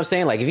way. You know what I'm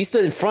saying? Like if he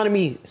stood in front of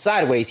me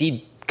sideways,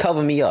 he'd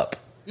cover me up.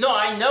 No,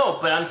 I know,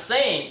 but I'm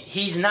saying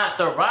he's not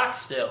The Rock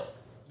still.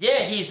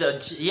 Yeah, he's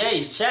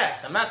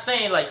jacked. I'm not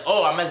saying like,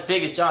 oh, I'm as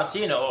big as John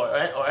Cena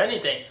or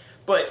anything.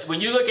 But when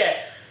you look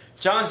at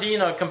John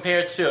Cena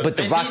compared to But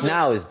The Rock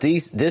now is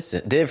this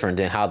different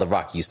than how The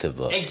Rock used to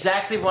look.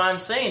 Exactly why I'm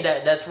saying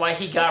that. That's why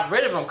he got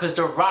rid of him, because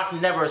The Rock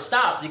never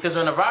stopped. Because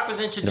when The Rock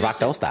was introduced, The Rock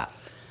don't stop.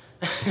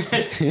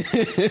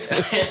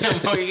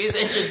 When he's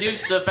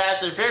introduced to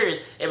Fast and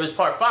Furious, it was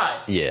part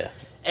 5. Yeah.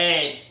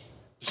 And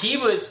he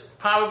was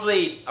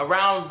probably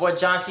around what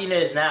John Cena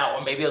is now,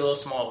 or maybe a little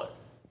smaller.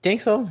 Think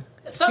so?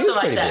 Something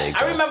like that. Big,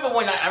 I remember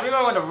when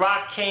The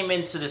Rock came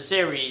into the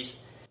series.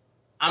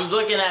 I'm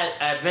looking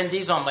at Vin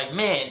Diesel. I'm like,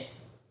 man.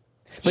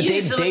 But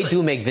they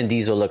do make Vin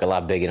Diesel look a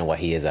lot bigger than what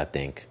he is, I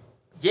think.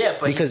 Yeah,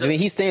 but because when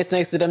he stands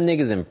next to them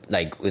niggas and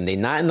like when they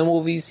not in the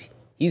movies,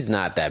 he's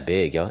not that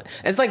big, yo.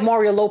 It's like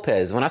Mario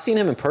Lopez. When I seen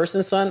him in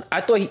person, son,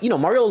 I thought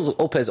Mario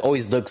Lopez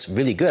always looks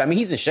really good. I mean,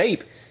 he's in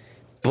shape,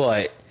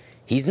 but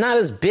he's not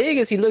as big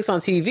as he looks on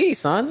TV,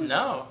 son.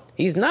 No,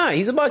 he's not.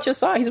 He's about your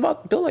size. He's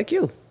about built like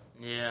you.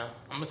 Yeah,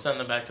 I'm gonna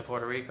send him back to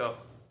Puerto Rico.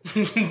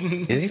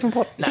 Is he from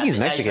Puerto Rico? I think he's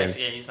Mexican.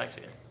 He's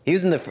Mexican. He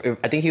was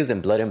I think he was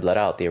in Blood In, Blood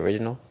Out, the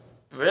original.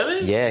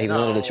 Really? Yeah, he was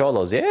one of the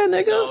cholos. Yeah,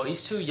 nigga. No,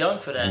 he's too young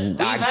for that. We've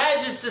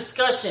had this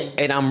discussion.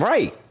 And I'm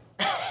right.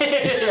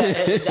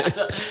 I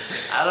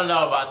don't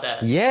know about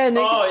that. Yeah,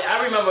 nigga. Oh,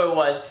 I remember it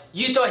was.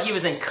 You thought he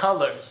was in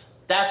Colors.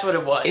 That's what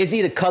it was. Is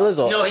he the Colors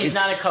or? No, he's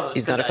not in Colors.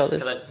 He's not in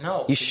Colors?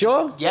 No. You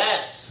sure?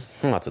 Yes.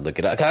 I'm about to look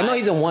it up. Because I know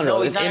he's in one of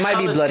those. It might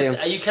be Blood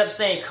In. You kept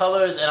saying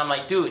Colors, and I'm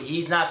like, dude,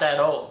 he's not that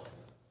old.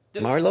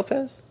 Dude. Mario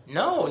Lopez?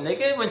 No,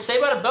 nigga. When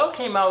Saved by the Bell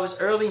came out, it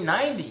was early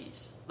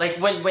 90s. Like,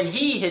 when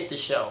he hit the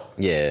show.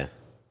 Yeah.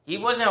 He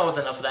wasn't old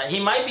enough for that. He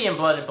might be in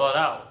Blood In, Blood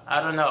Out.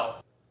 I don't know.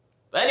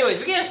 But anyways,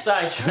 we get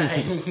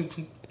sidetracked.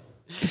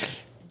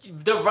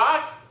 The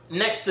Rock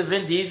next to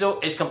Vin Diesel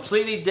is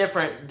completely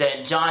different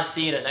than John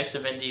Cena next to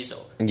Vin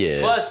Diesel.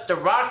 Yeah. Plus, The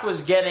Rock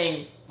was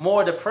getting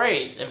more of the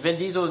praise, and Vin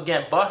Diesel was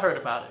getting butthurt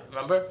about it.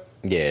 Remember?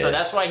 Yeah. So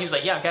that's why he was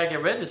like, "Yeah, I gotta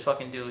get rid of this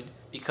fucking dude,"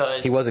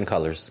 because he was in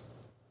Colors.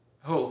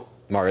 Who?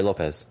 Mario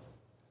Lopez.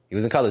 He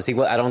was in Colors.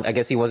 I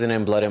guess he wasn't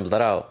in Blood In,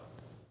 Blood Out.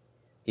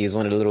 He was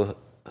one of the little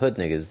hood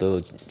niggas, the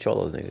little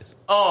cholos niggas.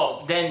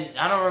 Oh, then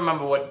I don't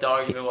remember what the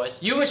argument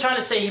was. You were trying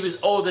to say he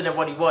was older than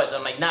what he was.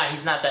 I'm like, nah,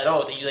 he's not that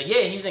old. And you're like,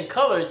 yeah, he's in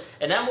Colors.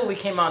 And that movie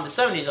came out in the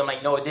 70s. I'm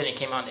like, no, it didn't. It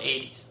came out in the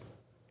 80s.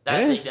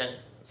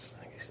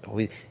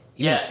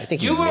 Yes,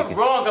 you were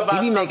wrong about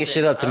something. He be making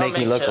shit up to make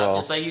me look wrong.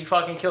 Just like you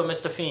fucking killed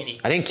Mr. Feeney.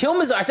 I didn't kill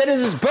Mr. I said it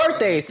was his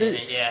birthday.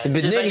 Yeah,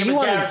 but just like it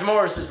was Gareth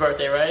Morris's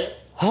birthday, right?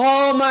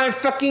 Oh my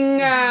fucking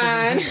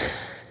god!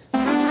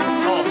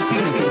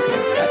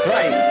 That's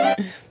right.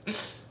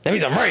 That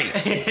means I'm right.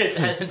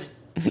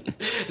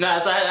 No,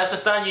 that's the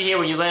sound you hear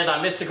when you land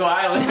on Mystical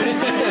Island.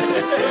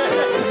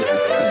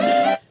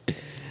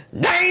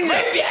 Danger!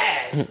 Rape your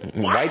ass!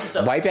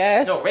 Wipe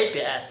ass? No, rape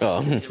your ass.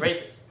 Oh. He's a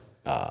rapist.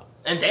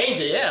 And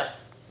danger, yeah.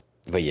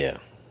 But yeah.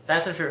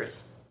 Fast and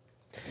Furious.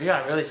 We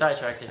got really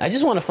sidetracked here. I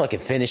just want to fucking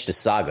finish the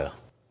saga.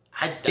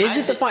 Does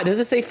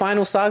it say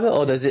final saga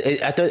or does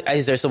it? I thought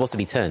is there supposed to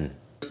be 10?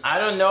 I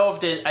don't know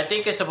if I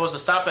think it's supposed to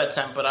stop at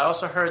 10, but I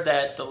also heard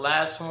that the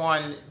last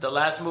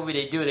movie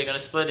they do, they're gonna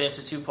split it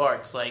into 2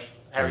 parts, like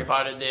Harry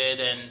Potter did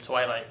and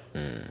Twilight.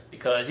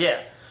 Because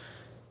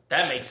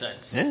that makes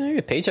sense. Yeah,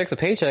 paycheck's a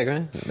paycheck,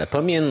 man.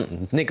 Put me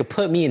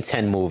in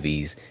 10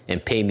 movies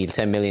and pay me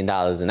 $10 million,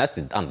 and that's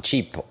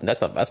cheap. That's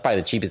probably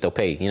the cheapest they'll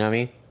pay. You know what I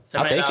mean?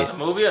 $10 million a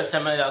movie or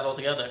 $10 million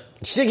altogether?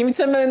 Shit, give me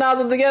 $10 million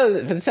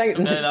altogether for the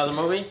second. $10 million a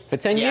movie for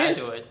 10 years.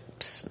 Yeah, I do it.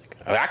 Psst,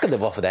 I could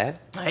live off of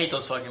that. I hate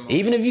those fucking movies.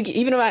 Even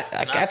if I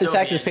after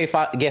taxes get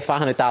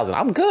 $500,000,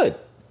 I'm good.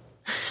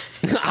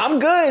 I'm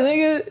good,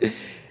 nigga.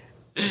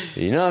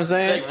 You know what I'm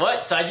saying? Like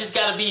what? So I just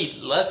gotta be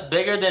less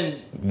bigger than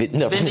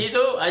Vin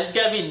Diesel? I just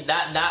gotta be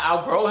not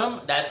outgrow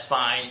him? That's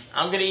fine.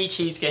 I'm gonna eat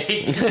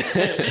cheesecake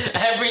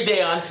every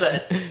day on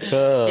set. You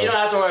don't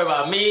have to worry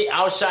about me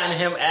outshining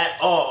him at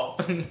all.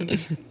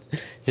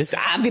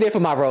 I'll be there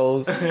for my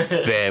roles.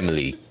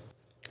 Family.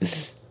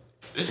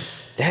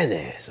 Damn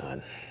there,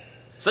 son.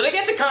 So they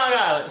get to Kong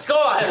Island,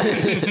 Skull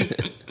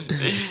Island.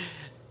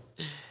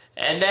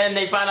 And then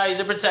they find out he's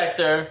a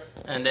protector.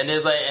 And then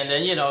this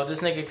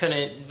nigga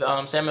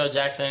couldn't. Samuel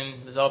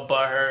Jackson was all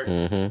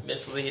butthurt,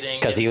 misleading,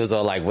 because he was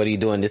all like, "What are you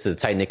doing? This is a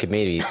tight knit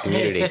community.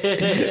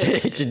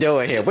 What you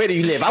doing here? Where do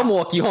you live? I'm gonna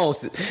walk you home."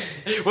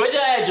 What's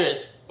your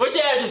address?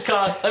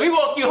 Kong? Let me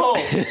walk you home.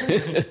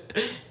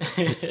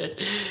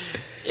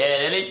 Yeah,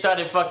 then they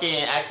started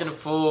fucking acting a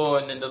fool,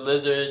 and then the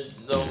lizard,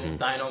 the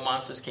dino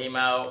monsters came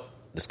out.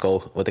 The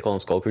skull, what they call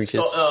them, skull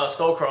creatures?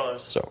 Skull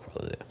crawlers. Skull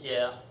crawlers,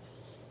 yeah.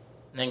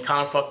 And then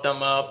Kong fucked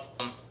them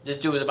up. This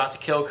dude was about to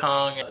kill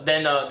Kong.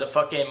 Then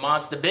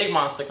the big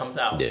monster comes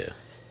out. Yeah.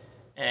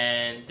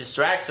 And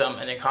distracts him,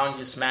 and then Kong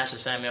just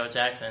smashes Samuel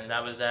Jackson.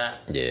 That was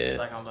that. Yeah.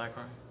 Black on Black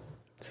crime.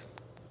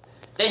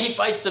 Then he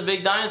fights the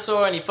big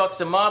dinosaur, and he fucks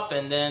him up,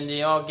 and then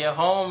they all get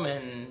home,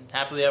 and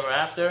happily ever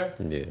after.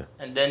 Yeah.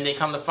 And then they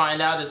come to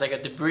find out there's like a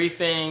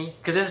debriefing,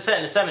 because this is set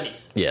in the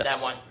 70s. Yes.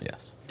 That one.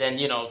 Yes. Then,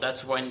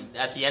 that's when,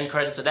 at the end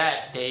credits of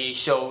that, they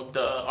show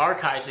the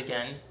archives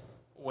again,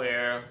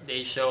 where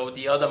they show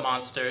the other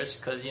monsters,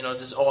 because,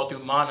 this is all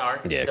through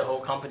Monarch, the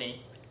whole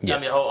company. Yeah.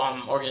 The whole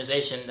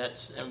organization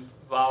that's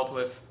involved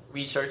with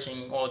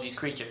researching all these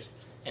creatures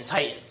and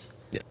titans.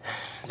 Yeah.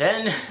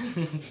 Then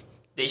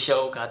they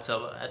show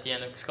Godzilla at the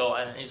end of Skull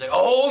Island. He's like,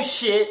 oh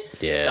shit,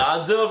 yeah.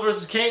 Godzilla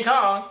versus King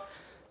Kong.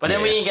 But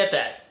then we didn't get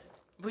that.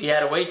 We had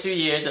to wait 2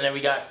 years, and then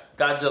we got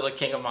Godzilla,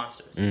 King of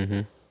Monsters.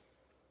 Mm-hmm.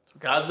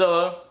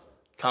 Godzilla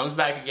comes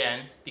back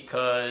again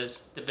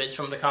because the bitch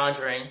from The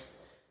Conjuring,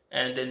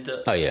 and then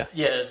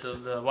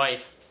the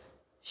wife,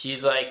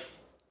 she's like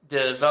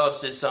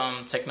develops this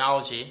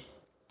technology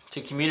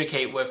to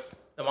communicate with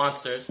the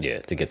monsters. Yeah,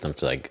 to get them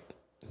to like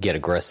get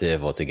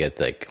aggressive or to get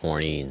like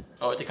horny.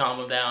 Or to calm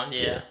them down.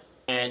 Yeah.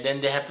 And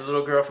then they have the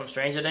little girl from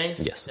Stranger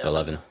Things. Yes,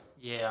 11.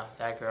 Yeah,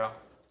 that girl.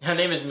 Her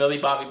name is Millie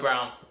Bobby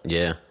Brown.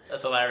 Yeah.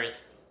 That's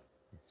hilarious.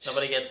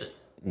 Nobody gets it.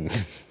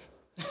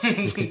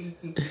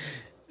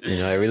 You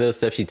know, every little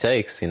step she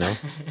takes, you know.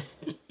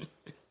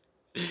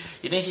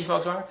 You think she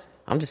smokes rocks?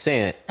 I'm just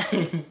saying.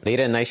 Late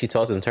at night, she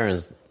tosses and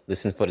turns,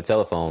 listening for the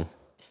telephone.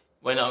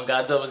 When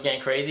Godzilla was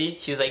getting crazy,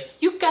 she was like,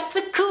 "You got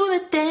to cool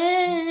it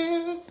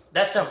down."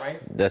 That's them, right?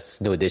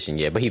 That's New Edition,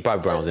 yeah. But he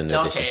Bobby Brown was in New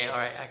Edition. Okay, all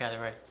right, I got it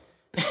right.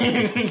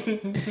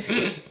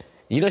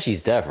 You know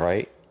she's deaf,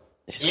 right?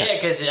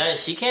 Because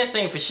she can't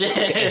sing for shit.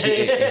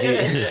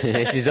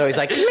 She's always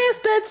like,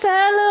 Mr.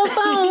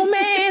 Telephone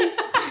Man,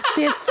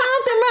 there's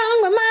something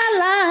wrong with my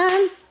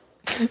line.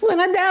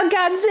 When I dial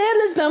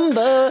Godzilla's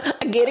number,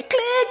 I get a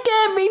click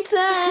every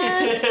time.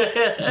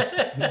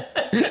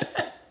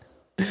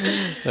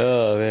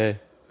 Oh, man.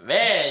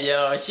 Man,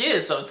 yo, she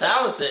is so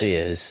talented. She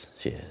is.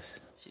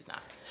 She's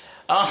not.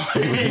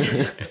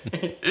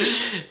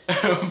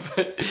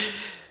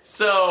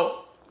 So...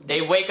 they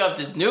wake up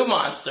this new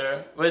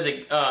monster. What is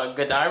it?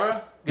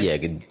 Ghidorah?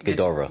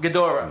 Ghidorah.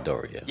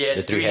 Ghidorah, yeah. Yeah,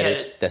 the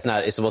three-headed. That's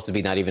not. It's supposed to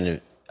be not even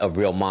a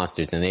real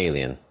monster. It's an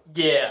alien.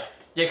 Yeah,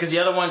 because the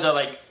other ones are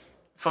like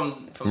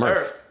from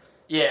Earth.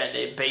 Yeah,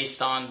 they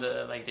based on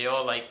they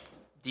all like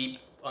deep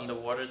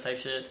underwater type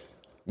shit.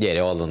 Yeah,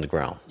 they're all on the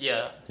ground.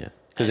 Yeah.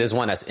 Because there's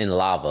one that's in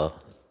lava.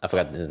 I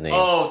forgot his name.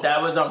 Oh,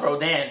 that was on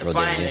Rodan, the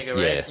flying nigga,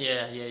 right?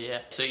 Yeah.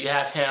 So you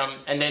have him,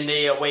 and then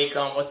they awake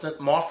on what's it,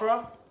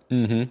 Mothra?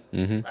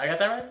 Mm-hmm. I got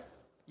that right?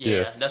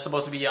 Yeah. That's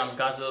supposed to be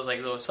Godzilla's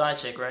like little side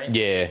chick, right?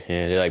 Yeah,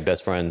 they're like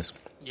best friends.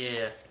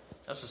 Yeah,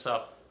 that's what's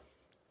up.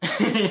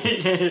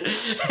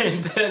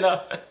 And then,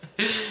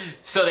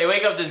 so they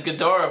wake up this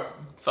Ghidorah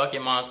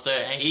fucking monster,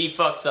 and he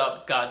fucks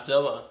up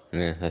Godzilla.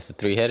 Yeah, that's the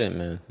three-headed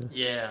man.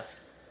 Yeah.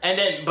 And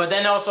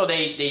then also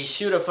they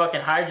shoot a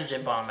fucking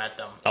hydrogen bomb at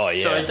them. Oh,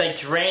 yeah. So it like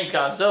drains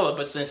Godzilla,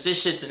 but since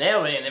this shit's an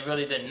alien, it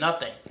really did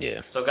nothing.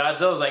 Yeah. So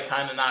Godzilla's like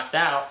kind of knocked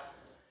out.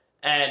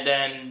 And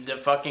then the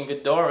fucking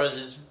Ghidorah's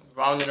is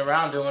rounding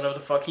around doing whatever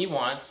the fuck he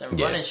wants and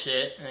running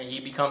shit. And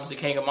he becomes the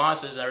king of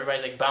monsters. And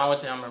everybody's like bowing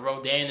to him and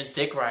Rodan is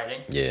dick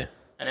riding. Yeah.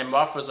 And then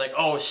Mothra's like,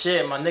 oh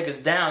shit, my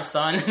nigga's down,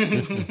 son.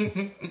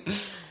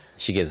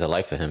 She gives her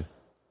life for him.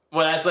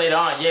 Well, that's later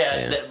on,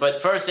 yeah.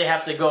 But first they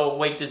have to go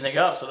wake this nigga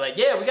up. So like,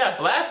 yeah, we gotta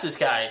blast this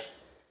guy.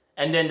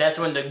 And then that's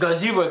when the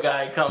Godzilla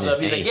guy comes up.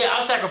 He's like, yeah,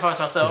 I'll sacrifice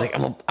myself. He's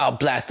like, I'll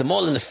blast them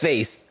all in the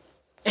face.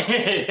 And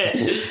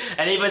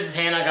he puts his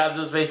hand on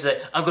Godzilla's face and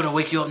like, I'm gonna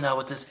wake you up now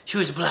with this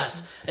huge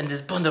blast and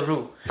this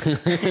bundaroo.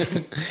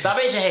 Stop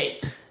Asian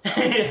hate.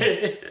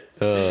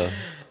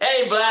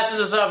 And he blasts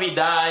himself, he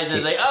dies, and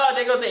it's like, oh,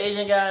 there goes the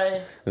Asian guy.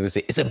 I was gonna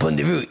say, it's a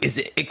bundaroo, it's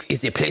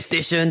a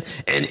PlayStation,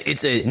 and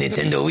it's a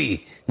Nintendo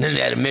Wii. None of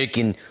that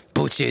American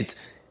bullshit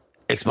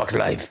Xbox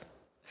Live.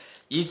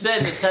 You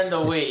said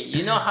Nintendo Wii.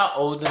 You know how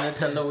old the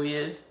Nintendo Wii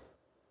is?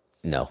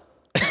 No.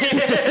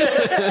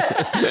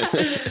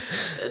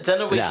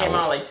 Nintendo Wii came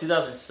out like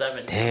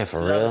 2007. Damn, for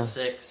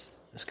 2006.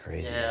 That's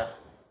crazy. Yeah.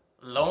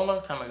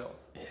 Long time ago.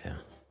 Yeah.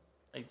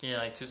 Like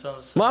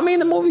 2007. Well, I mean,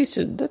 the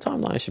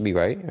timeline should be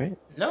right?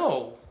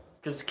 No.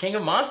 Because King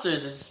of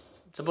Monsters is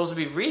supposed to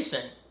be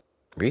recent.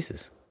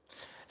 Reese's.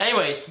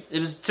 Anyways, it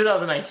was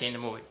 2019, the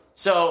movie.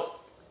 So,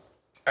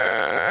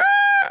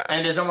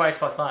 and there's no more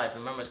Xbox Live.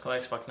 Remember, it's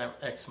called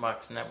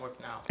Xbox Network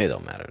now. It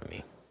don't matter to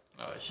me.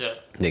 Oh, it should.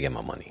 They get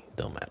my money.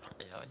 Don't matter.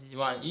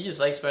 You just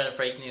like spreading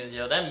fake news,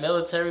 yo. That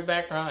military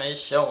background is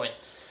showing.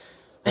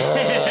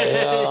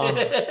 And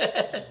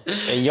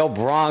your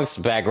Bronx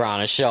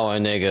background is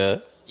showing,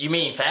 nigga. You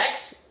mean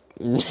facts?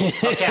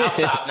 Okay, I'll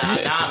stop now.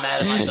 Now I'm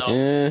mad at myself.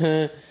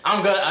 Mm-hmm.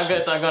 I'm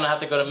gonna have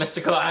to go to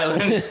Mystical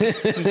Island.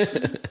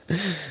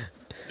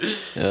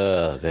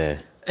 Oh man.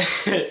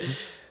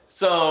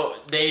 So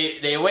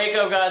they wake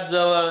up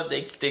Godzilla.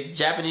 The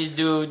Japanese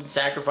dude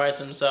sacrifices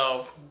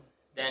himself.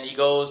 Then he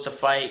goes to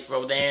fight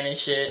Rodan and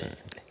shit.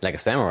 Like a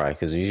samurai,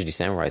 because usually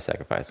samurais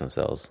sacrifice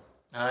themselves.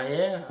 Oh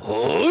yeah.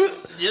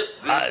 Yep.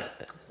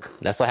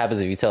 That's what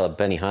happens if you tell a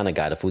Benihana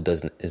guy the food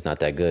is not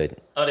that good.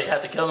 Oh, they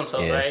have to kill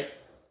themselves, right?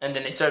 And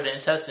then they serve the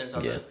intestines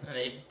on it, and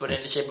they put it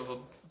in the shape of a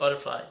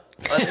butterfly. Of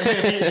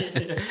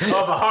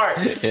a heart.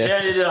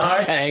 Yeah, they do a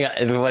heart.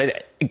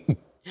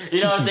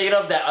 You know, I was thinking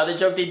of that other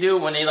joke they do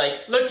when they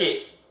like, look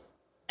it,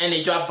 and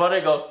they drop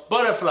butter, go,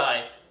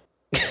 butterfly.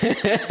 You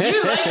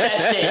like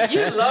that shit.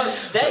 You love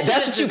that shit.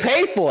 That's what you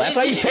pay for. That's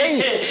why you pay.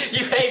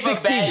 You pay for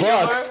 $60.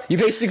 humor? You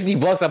pay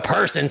 $60 a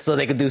person so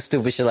they could do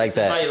stupid shit like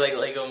that. That's why you like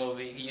Lego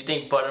Movie. You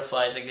think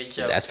Butterfly is a good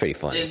joke. That's pretty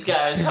funny. This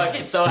guy is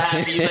fucking so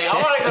happy. He's like, I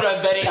want to go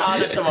to Betty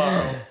Honda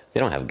tomorrow.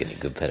 They don't have any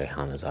good Betty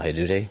Hondas out here,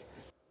 do they?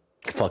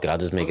 Fuck it, I'll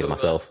just make it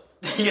myself.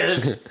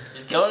 Yeah,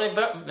 just go in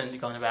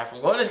the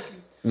bathroom. Go in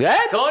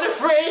What? the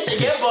fridge and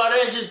get butter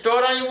and just throw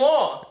it on your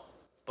wall.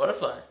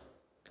 Butterfly.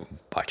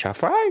 Butterfly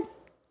fry?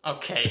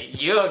 Okay,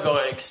 you're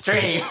going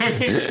extreme.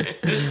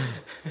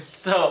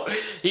 So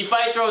he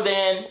fights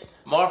Rodan.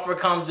 Martha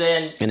comes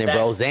in, and then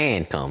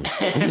Roseanne comes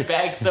and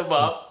backs him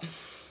up,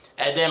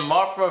 and then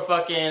Martha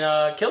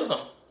fucking kills him.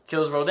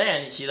 Kills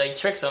Rodan. She like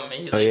tricks him.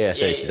 And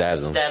she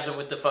stabs him. Stabs him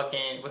with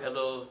her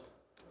little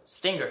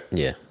stinger.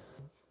 Yeah.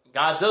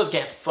 Godzilla's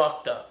getting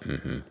fucked up.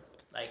 Mm-hmm.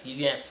 Like he's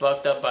getting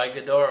fucked up by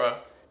Ghidorah.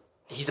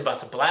 He's about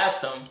to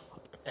blast him.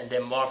 And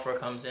then Martha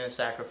comes in and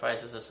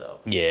sacrifices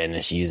herself. Yeah, and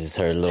then she uses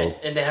her little...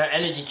 And then her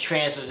energy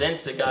transfers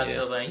into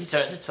Godzilla, and he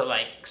turns into,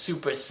 like,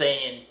 Super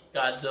Saiyan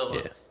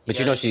Godzilla. Yeah. But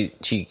you know she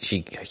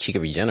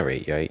can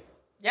regenerate, right?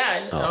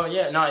 Yeah, I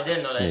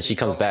didn't know that. And she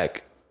comes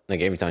back.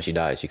 Like, every time she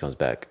dies, she comes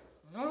back.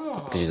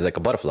 Oh. Because she's like a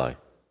butterfly.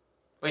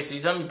 Wait, so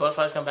you tell me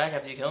butterflies come back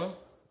after you kill them?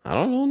 I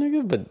don't know,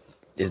 nigga, but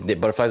the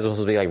butterflies are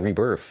supposed to be, like,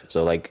 rebirth.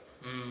 So, like...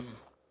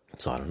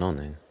 So, I don't know,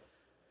 nigga.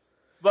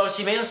 Well,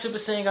 she made him Super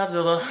Saiyan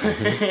Godzilla.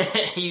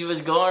 He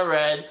was glowing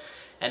red,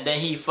 and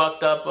then he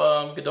fucked up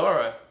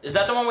Ghidorah. Is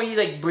that the one where he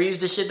like breathes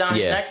the shit down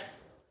his neck?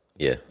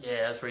 Yeah.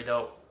 Yeah, that's pretty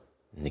dope.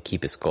 And they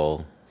keep his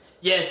skull.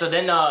 Yeah, so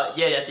then, at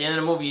the end of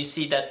the movie, you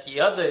see that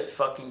the other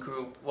fucking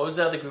group. What was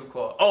the other group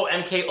called? Oh,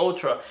 MK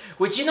Ultra.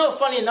 Which, you know,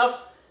 funny enough,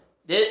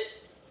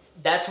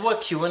 that's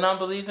what QAnon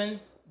believe in.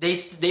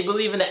 They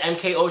believe in the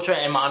MK Ultra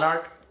and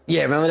Monarch.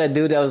 Yeah, remember that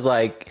dude that was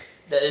like.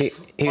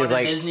 He was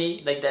like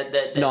Disney, like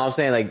that. No, I'm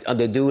saying like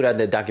the dude at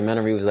the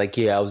documentary was like,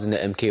 yeah, I was in the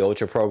MK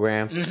Ultra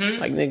program.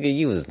 Mm-hmm. Like, nigga,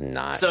 you was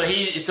not. So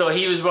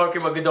he was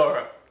working with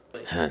Ghidorah.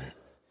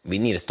 We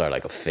need to start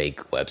like a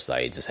fake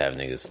website, just have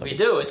niggas. We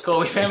do. It's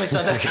called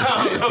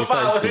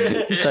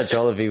WeFamilySon.com. start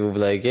trolling people, be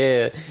like,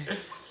 yeah.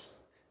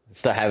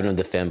 Start having them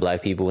defend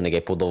black people when they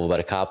get pulled over by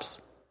the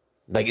cops.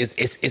 Like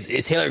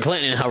it's Hillary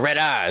Clinton and her red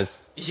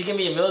eyes. You should give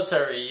me a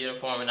military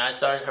uniform, and I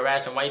start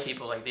harassing white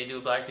people like they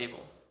do black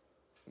people.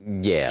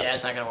 Yeah,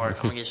 it's not gonna work.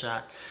 I'm gonna get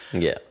shot.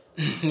 Yeah.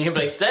 You're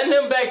like, send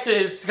him back to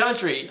his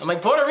country. I'm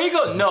like, Puerto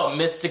Rico? No,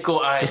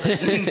 Mystical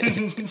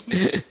Island.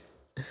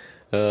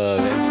 Oh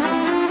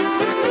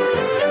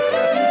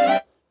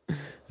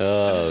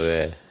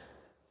man.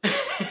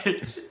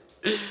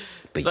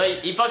 So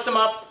he fucks him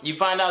up. You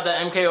find out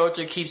that MK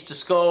Ultra keeps the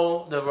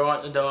skull, the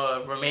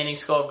remaining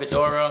skull of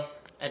Ghidorah,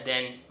 and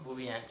then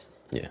movie ends.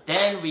 Yeah.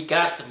 Then we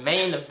got the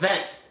main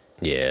event.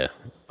 Yeah.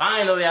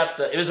 Finally,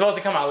 after it was supposed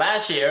to come out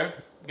last year.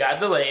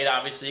 Got delayed,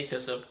 obviously,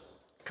 because of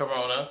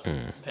Corona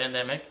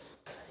pandemic.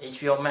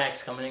 HBO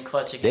Max coming in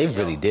clutch again. They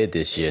really did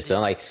this year. So,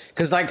 like,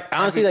 because, like,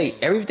 honestly, like,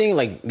 everything,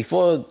 like,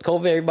 before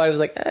COVID, everybody was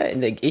like,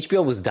 like,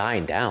 HBO was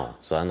dying down.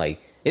 So, I'm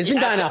like, it's been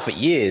dying out for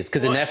years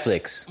because of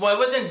Netflix. Well, it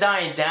wasn't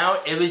dying down.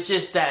 It was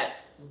just that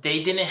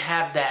they didn't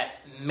have that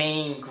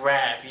main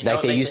grab, you know?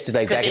 Like they used to,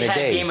 like, back in the day. Because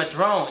they had Game of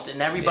Thrones,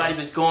 and everybody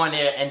was going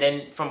there, and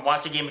then from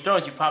watching Game of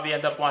Thrones, you probably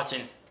end up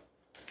watching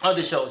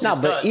other shows. No,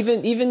 but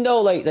even though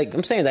like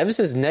I'm saying, ever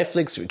since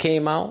Netflix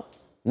came out,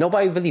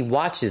 nobody really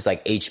watches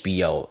like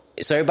HBO.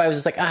 So everybody was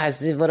just like,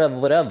 it's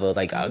whatever.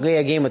 Like,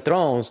 yeah, Game of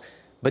Thrones.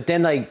 But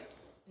then like,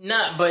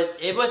 nah, but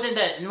it wasn't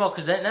that. No,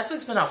 because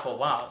Netflix been out for a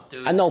while,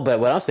 dude. I know, but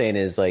what I'm saying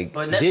is like,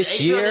 this HBO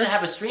year didn't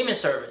have a streaming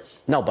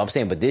service. No, but I'm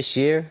saying, but this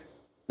year,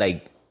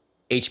 like,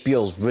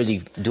 HBO's really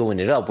doing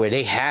it up where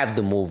they have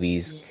the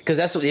movies because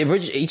that's what the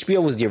original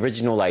HBO was. The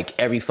original, like,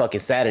 every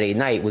fucking Saturday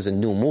night was a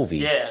new movie.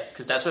 Yeah,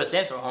 because that's what it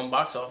stands for, home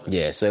box office.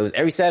 Yeah, so it was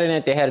every Saturday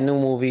night they had a new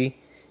movie,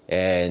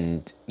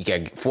 and you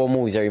get 4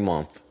 movies every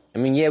month. I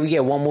mean, yeah, we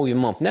get 1 movie a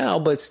month now,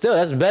 but still,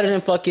 that's better than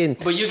fucking.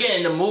 But you're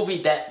getting the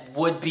movie that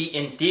would be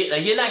in theater.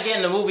 Like, you're not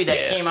getting the movie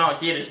that came out in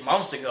theaters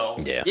months ago.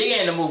 Yeah, you're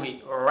getting the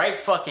movie right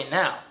fucking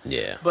now.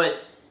 Yeah, but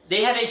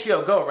they had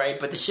HBO Go, right?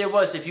 But the shit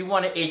was, if you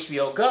wanted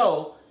HBO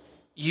Go,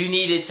 you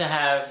needed to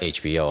have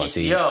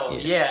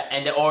HBO, yeah,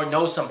 and or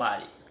know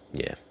somebody.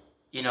 Yeah.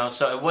 You know,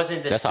 so it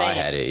wasn't the That's same. That's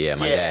how I had it. Yeah,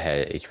 my dad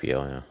had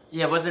HBO, yeah.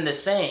 Yeah, it wasn't the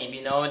same,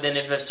 you know, and then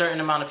if a certain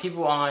amount of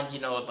people on, you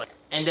know, like,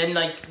 and then,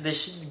 like, the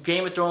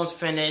Game of Thrones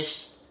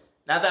finished,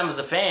 not that I was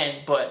a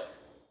fan, but,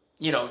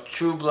 you know,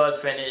 True Blood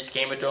finished,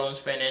 Game of Thrones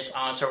finished,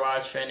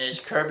 Entourage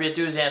finished, Curb Your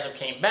Enthusiasm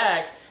came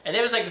back, and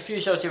there was, like, a few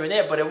shows here and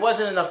there, but it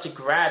wasn't enough to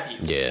grab you.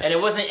 Yeah. And it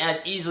wasn't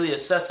as easily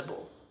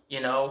accessible, you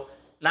know?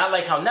 Not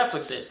like how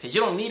Netflix is, because you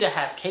don't need to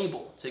have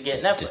cable to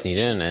get Netflix. Just need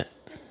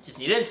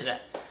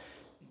internet.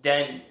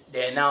 Then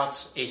they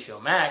announced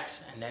HBO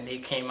Max, and then they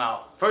came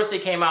out. First they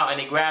came out and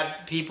they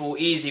grabbed people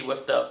easy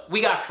with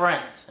we got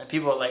Friends. And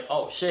people are like,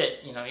 oh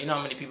shit, you know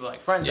how many people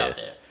like Friends out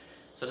there.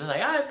 So they're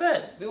like, I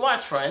bet, we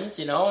watch Friends,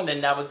 you know, and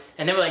then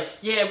and they were like,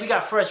 yeah, we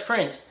got Fresh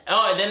Prince.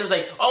 Oh, and then it was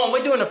like, oh, and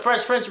we're doing a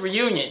Fresh Prince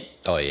reunion.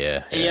 Oh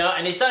yeah. You know,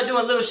 and they started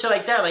doing little shit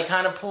like that, like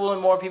kind of pulling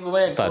more people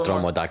in. Start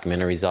throwing more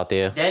documentaries out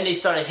there. Then they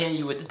started hitting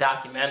you with the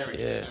documentaries.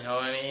 Yeah. You know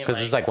what I mean?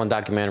 Because it's like one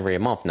documentary a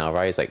month now,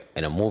 right? It's like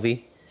in a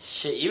movie.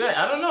 Shit, even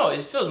I don't know.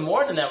 It feels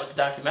more than that with the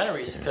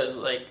documentaries because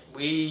like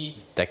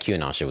that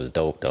QAnon shit was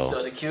dope though.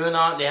 So the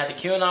QAnon, they had the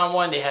QAnon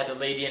one. They had the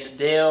Lady in the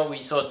Dale.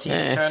 We saw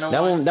Tina Turner.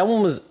 That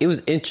one was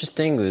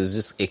interesting. It was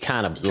just it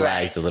kind of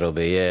drags a little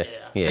bit.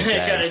 Yeah,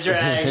 it kind of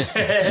drags.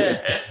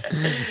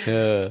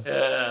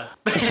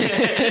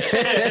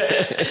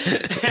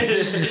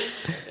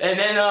 And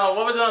then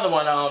what was another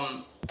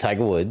one?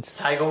 Tiger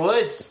Woods.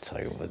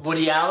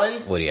 Woody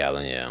Allen.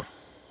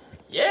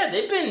 Yeah,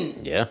 they've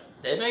been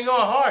going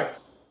hard.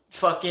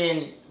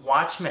 Fucking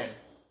Watchmen.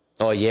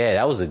 Oh yeah,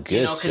 that was a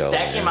good show. Because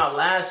that came out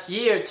last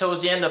year,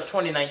 towards the end of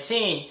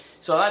 2019.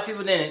 So a lot of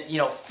people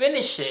didn't,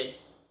 finish it,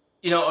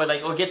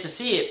 or get to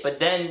see it. But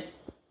then,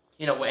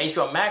 when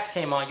HBO Max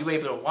came on, you were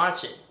able to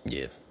watch it.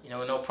 Yeah.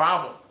 No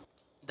problem.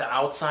 The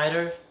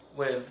Outsider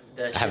with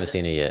the. I haven't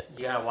seen it yet.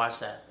 You gotta watch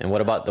that. And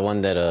what about the one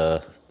that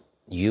I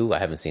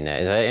haven't seen that.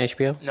 Is that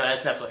HBO? No,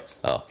 that's Netflix.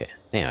 Oh, okay.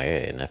 Damn, I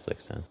gotta get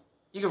Netflix then.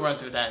 You can run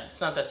through that. It's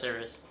not that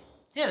serious.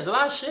 Yeah, there's a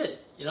lot of shit.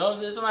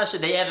 There's a lot of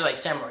shit. They added like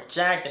Samurai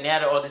Jack, then they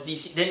added all the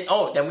DC.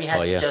 Then we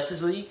had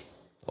Justice League.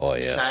 Oh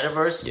yeah.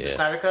 Snyderverse. Yeah. The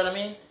Snyder Cut. I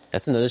mean.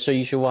 That's another show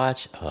you should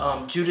watch.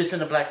 Judas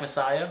and the Black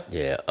Messiah.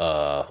 Yeah.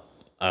 I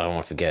don't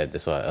want to forget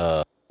this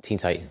one. Teen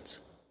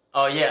Titans.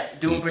 Oh yeah,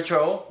 Doom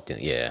Patrol.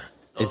 Yeah.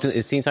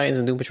 Is Teen Titans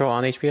and Doom Patrol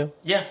on HBO?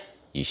 Yeah.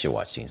 You should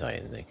watch Teen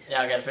Titans.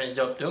 Yeah, I gotta finish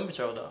Doom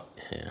Patrol though.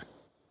 Yeah.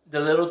 The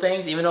Little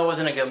Things, even though it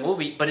wasn't a good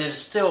movie, but it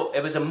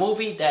was a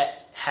movie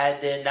that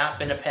had there not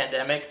been a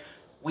pandemic,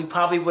 we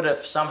probably would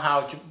have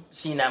somehow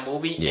seen that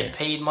movie and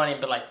paid money and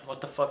been like,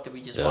 what the fuck did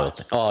we just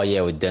watch? Oh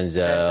yeah, with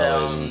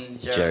Denzel and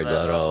Jared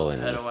Leto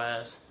and pedo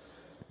ass.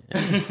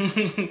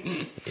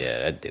 Yeah,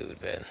 that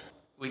dude, man.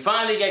 We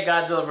finally get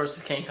Godzilla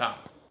versus King Kong,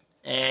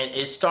 and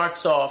it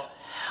starts off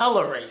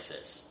hella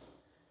racist.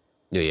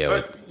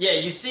 Yeah.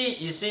 You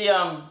see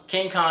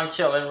King Kong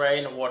chilling right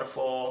in the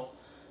waterfall,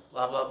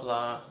 blah blah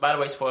blah. By the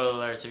way, spoiler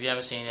alerts. If you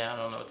haven't seen it, I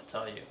don't know what to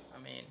tell you. I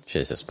mean,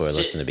 shit, it's a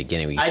spoiler in the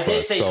beginning. I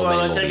did say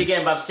spoiler in the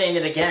beginning, but I'm saying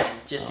it again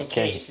just in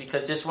case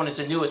because this one is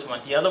the newest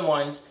one. The other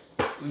ones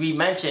we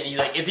mentioned, you're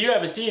like, if you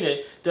haven't seen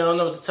it, then I don't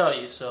know what to tell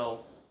you.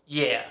 So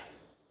yeah.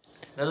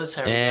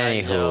 Military.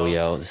 Anywho,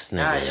 yo, this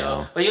nigga,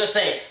 yo. What you gonna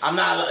say? I'm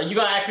not. You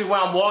gonna ask me where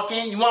I'm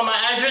walking? You want my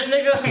address,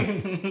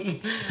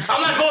 nigga?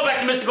 I'm not going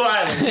back to Mystical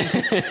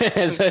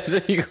Island. so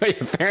you go to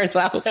your parents'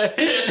 house?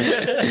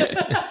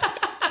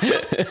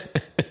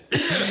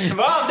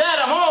 Mom, Dad,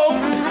 I'm home.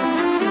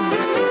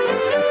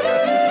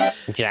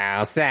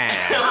 Just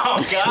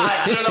oh God,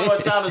 I don't know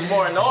what sound is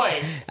more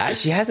annoying.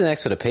 She hasn't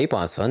asked for the paper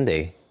on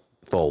Sunday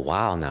for a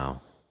while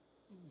now.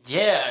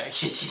 Yeah,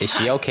 is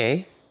she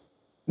okay?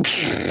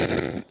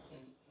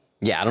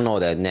 Yeah, I don't know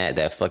where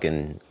that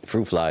fucking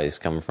fruit fly is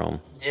coming from.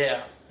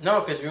 Yeah. No,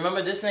 because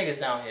remember, this nigga's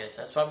down here,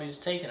 so that's probably who's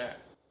taking her.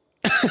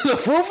 The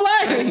fruit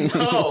fly?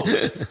 No.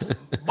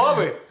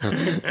 Bobby.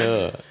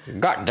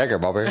 God digger,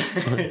 Bobby.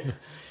 Damn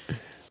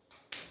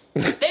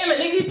it,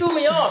 nigga, you threw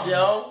me off,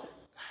 yo.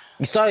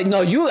 I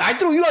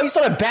threw you out. You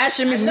started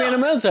bashing me for being in the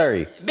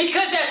military.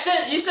 Because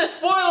you said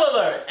spoiler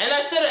alert. And I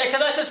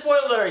said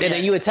spoiler alert. And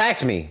then you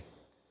attacked me.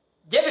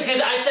 Yeah,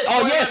 because I said.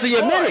 Oh yeah, so you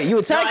admit it. You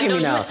attacking me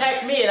now. You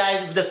attacked me, and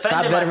I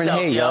defended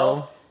myself,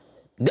 yo.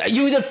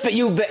 You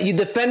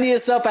defended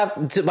yourself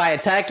by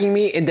attacking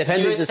me and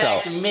defended yourself.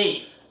 You attacked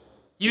me.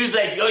 You was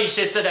like, "Oh, you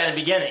should have said that in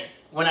the beginning."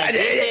 When I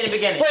did say in the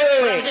beginning.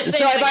 Wait.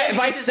 So if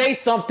I say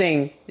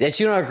something that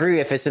you don't agree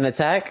with, it's an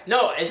attack?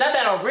 No, it's not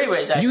that I don't agree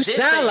with it. You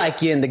sound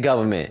like you're in the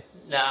government.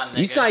 Nah, nigga.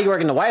 You sound like you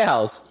work in the White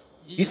House.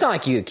 You sound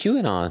like you a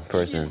QAnon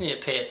person. You just need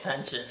to pay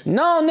attention.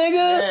 No,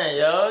 nigga. Yeah,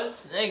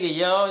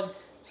 yo.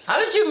 How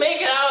did you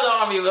make it out of the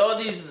army with all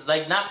these,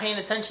 like, not paying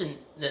attention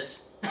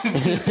this?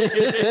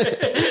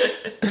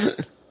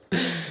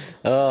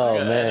 Oh,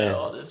 man.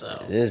 All this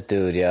out. This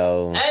dude,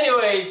 yo.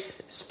 Anyways,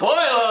 spoiler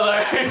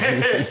alert.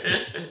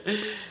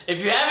 If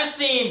you haven't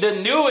seen the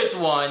newest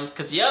one,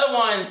 because the other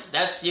ones,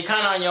 you're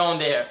kind of on your own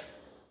there.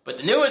 But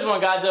the newest one,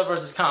 Godzilla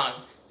vs. Kong,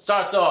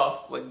 starts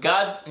off with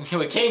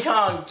King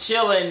Kong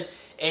chilling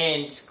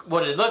in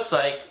what it looks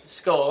like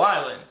Skull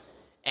Island.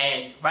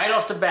 And right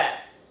off the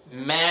bat,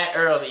 mad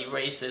early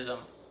racism.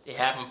 They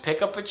have him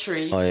pick up a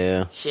tree,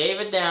 shave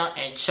it down,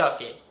 and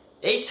chuck it.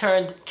 They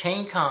turned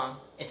King Kong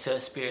into a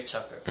spear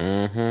chucker.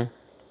 Mm-hmm.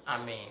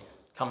 I mean,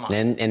 come on.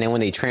 And then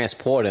when they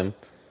transport him,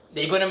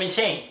 they put him in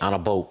chains on a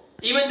boat.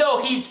 Even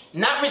though he's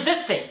not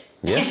resisting.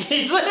 Yeah.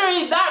 He's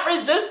literally not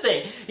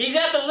resisting. He's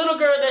got the little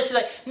girl there. She's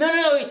like,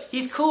 no,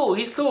 he's cool.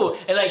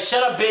 And like,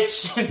 shut up,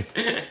 bitch.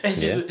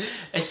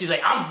 and she's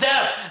like, I'm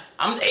deaf.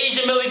 I'm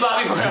Asian Millie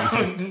Bobby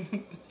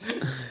Brown.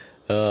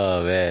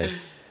 Oh, man.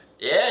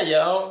 Yeah,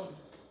 yo.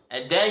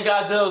 And then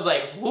Godzilla's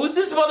like, who's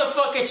this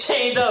motherfucker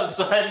chained up,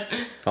 son?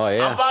 Oh,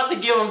 yeah. I'm about to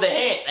give him the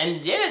hands.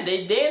 And yeah,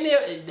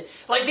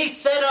 they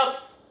set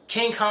up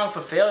King Kong for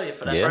failure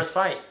for that first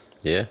fight.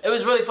 Yeah. It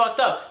was really fucked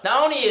up.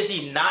 Not only is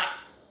he not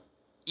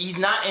he's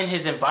not in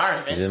his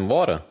environment. He's in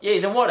water. Yeah,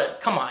 he's in water.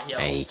 Come on, yo.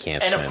 And he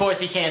can't swim. swim. Of course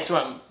he can't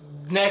swim.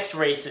 Next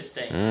racist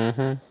thing.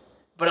 Mm-hmm.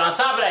 But on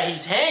top of that,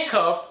 he's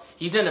handcuffed.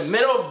 He's in the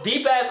middle of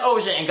deep-ass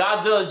ocean, and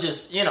Godzilla's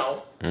just,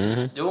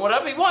 just doing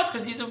whatever he wants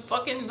because he's a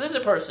fucking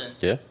lizard person.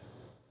 Yeah.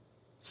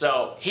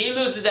 So he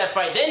loses that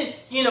fight. Then,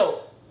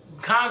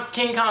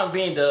 King Kong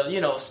being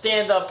the,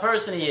 stand-up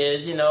person he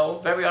is,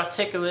 very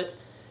articulate,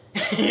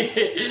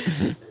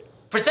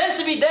 pretends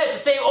to be dead to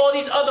save all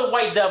these other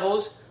white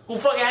devils who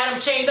fucking had him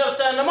chained up,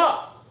 setting them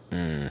up.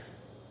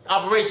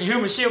 Operation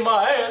Human Shield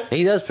my ass.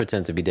 He does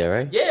pretend to be dead,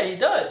 right? Yeah, he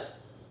does.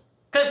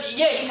 Because,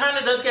 he kind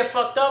of does get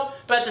fucked up,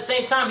 but at the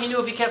same time, he knew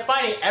if he kept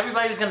fighting,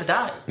 everybody was going to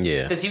die.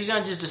 Yeah. Because he was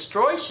going to just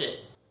destroy shit.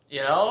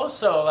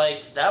 So,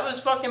 that was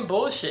fucking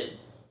bullshit.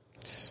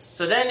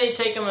 So then they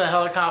take him in a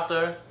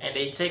helicopter, and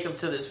they take him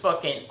to this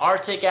fucking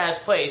Arctic-ass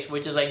place,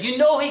 which is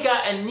he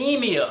got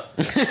anemia.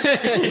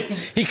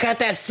 He got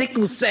that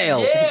sickle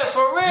cell. Yeah,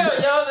 for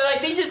real, yo.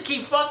 They just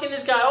keep fucking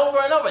this guy over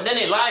and over. And then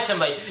they lie to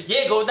him,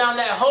 go down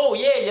that hole.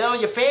 Yeah,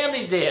 your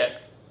family's there.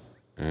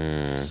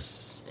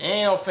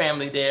 Ain't no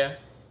family there.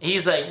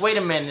 He's like, wait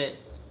a minute.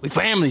 We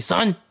family,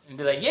 son. And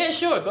they're like, yeah,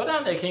 sure. Go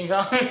down there, King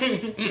Kong.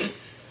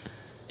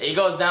 He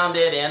goes down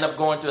there. They end up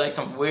going through,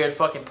 some weird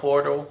fucking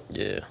portal.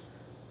 Yeah.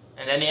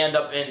 And then they end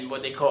up in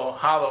what they call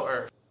Hollow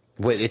Earth.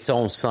 With its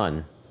own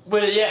sun.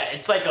 But yeah,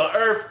 it's like a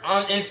Earth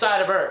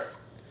inside of Earth.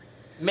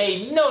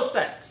 Made no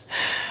sense.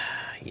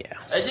 Yeah.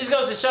 It just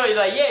goes to show you,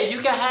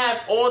 you can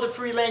have all the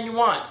free land you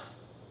want.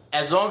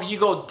 As long as you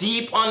go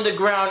deep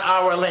underground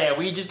our land.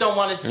 We just don't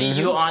want to see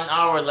you on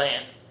our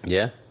land.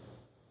 Yeah.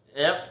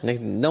 Yep.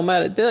 No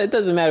matter, it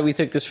doesn't matter. We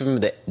took this from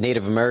the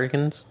Native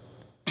Americans.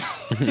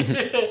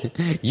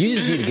 You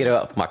just need to get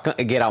out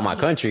my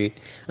country.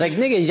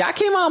 Nigga, y'all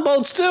came on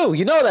boats too.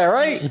 You know that,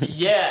 right?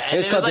 Yeah. And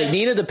it's called the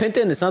Nina, the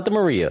Pinta, and the Santa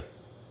Maria.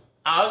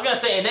 I was gonna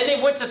say, and then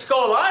they went to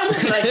Skull Island.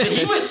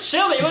 He was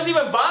chilling. He wasn't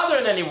even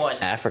bothering anyone.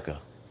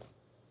 Africa.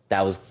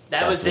 That was his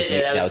Africa.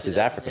 Yeah, that was his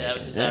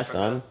Africa.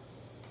 Son.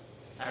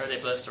 I heard they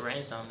blessed the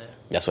rains down there.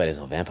 That's why there's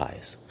no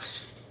vampires.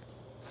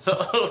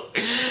 So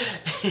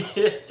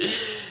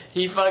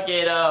he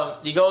fucking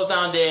he goes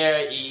down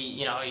there.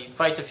 He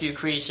fights a few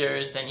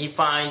creatures. Then he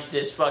finds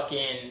this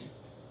fucking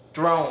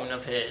throne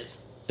of his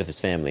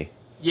family.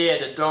 Yeah,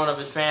 the throne of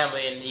his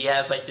family, and he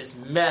has this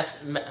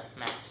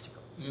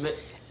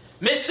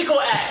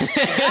mystical axe.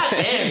 God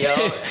damn,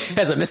 yo,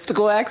 has a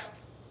mystical axe.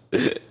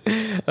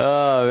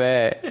 Oh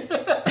man.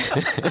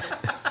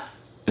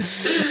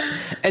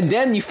 And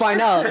then you find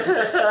out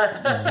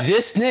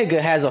this nigga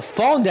has a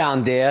phone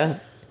down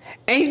there.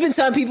 And he's been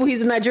telling people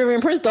he's a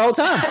Nigerian prince the whole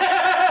time.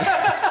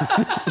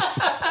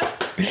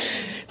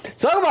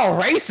 Talk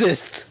about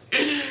racist.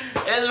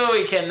 This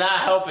movie cannot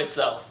help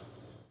itself.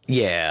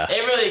 Yeah.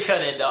 It really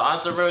couldn't, though.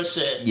 On some real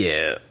shit.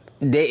 Yeah.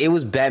 It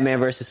was Batman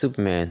versus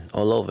Superman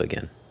all over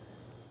again.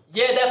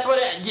 Yeah, that's what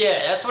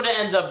it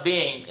ends up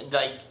being.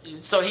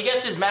 So he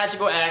gets his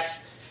magical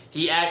axe.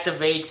 He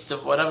activates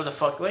whatever the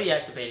fuck. What did he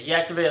activate? He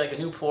activated a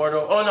new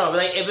portal. Oh, no.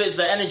 It was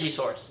an energy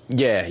source.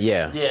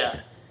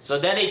 Yeah. So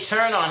then they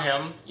turn on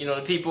him,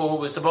 the people who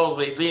were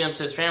supposedly leading him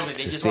to his family.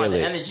 They just wanted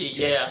the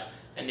energy,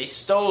 and they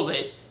stole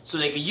it so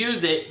they could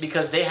use it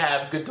because they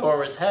have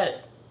Ghidorah's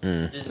head.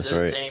 This is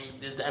the same.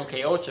 This is the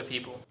MK Ultra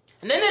people.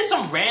 And then there's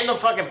some random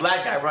fucking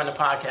black guy running a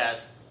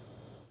podcast.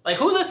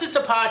 Who listens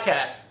to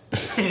podcasts?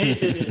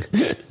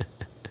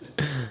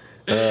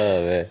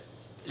 Oh man.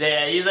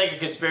 Yeah, he's a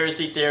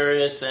conspiracy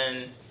theorist,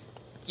 and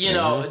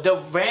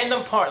the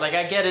random part, I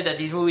get it that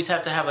these movies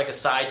have to have a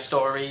side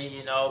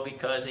story,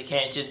 because they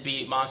can't just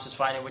be monsters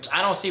fighting, which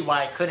I don't see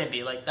why it couldn't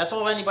be. That's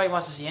all anybody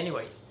wants to see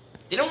anyways.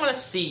 They don't want to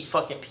see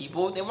fucking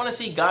people. They want to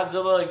see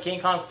Godzilla and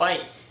King Kong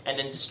fight and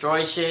then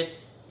destroy shit,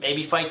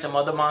 maybe fight some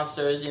other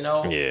monsters,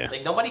 Yeah.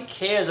 Nobody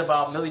cares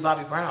about Millie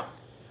Bobby Brown.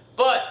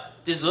 But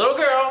this little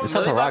girl... It's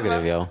her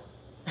prerogative, yo.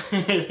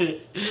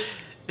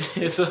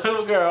 This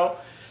little girl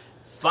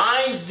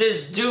finds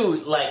this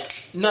dude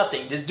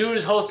nothing. This dude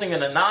is hosting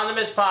an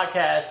anonymous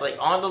podcast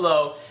on the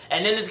low,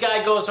 and then this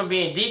guy goes from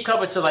being deep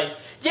cover to I'm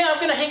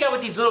gonna hang out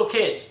with these little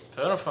kids.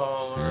 Turn a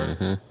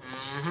phone.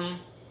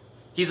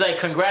 He's like,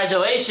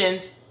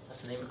 congratulations.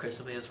 That's the name of Chris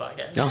D'Elia's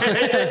podcast.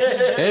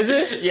 Is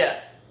it? Yeah.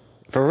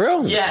 For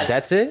real? Yes.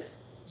 That's it?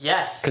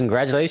 Yes.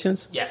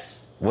 Congratulations?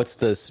 Yes. What's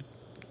the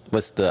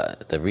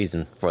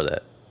reason for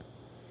that?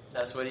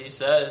 That's what he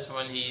says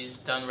when he's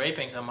done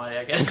raping somebody,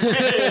 I guess.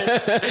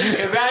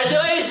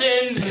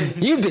 Congratulations!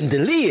 You've been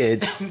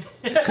deleted.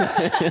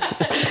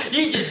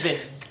 You just been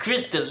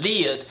Chris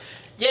D'Elia.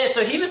 Yeah,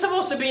 so he was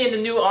supposed to be in the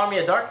new Army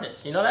of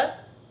Darkness. You know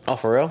that? Oh,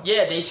 for real?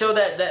 Yeah, they showed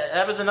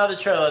that was another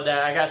trailer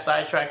that I got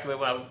sidetracked with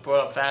when I brought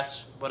up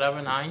Fast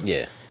 9.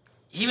 Yeah.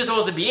 He was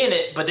supposed to be in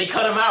it, but they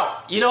cut him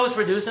out. You know who's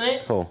producing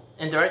it? Who?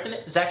 And directing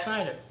it? Zack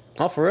Snyder.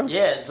 Oh, for real?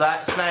 Yeah,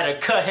 Zack Snyder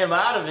cut him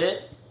out of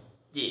it.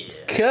 Yeah.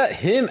 Cut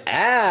him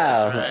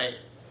out. That's right.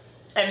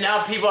 And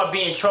now people are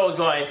being trolls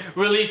going,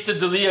 release the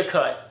D'Elia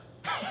cut.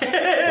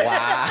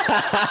 Wow.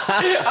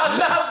 I'm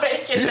not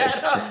making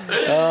that up.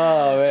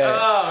 Oh, man.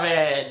 Oh,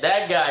 man.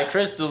 That guy,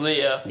 Chris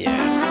D'Elia.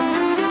 Yes.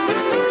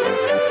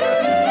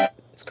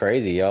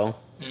 crazy, yo.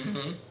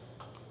 Mm-hmm.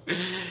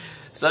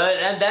 So,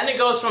 and then it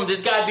goes from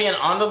this guy being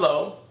on the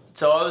low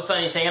to all of a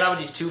sudden he's hanging out with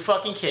these two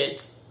fucking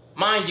kids.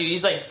 Mind you,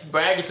 he's like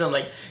bragging to them,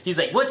 like, he's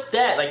like, what's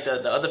that? Like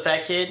the other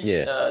fat kid,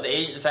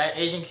 the fat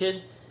Asian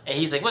kid. And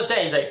he's like, what's that?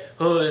 He's like,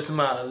 oh, it's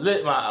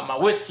my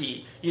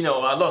whiskey. You know,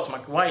 I lost my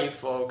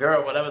wife or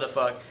girl, whatever the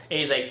fuck. And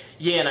he's like,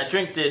 yeah, and I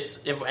drink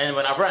this, and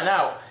when I run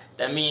out,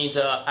 that means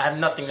I have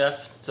nothing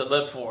left to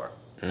live for.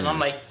 And I'm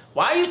like,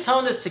 why are you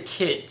telling this to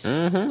kids?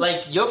 Mm-hmm.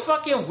 Like, you're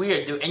fucking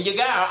weird, dude. And you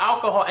got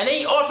alcohol, and then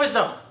he offers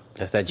them.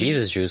 That's that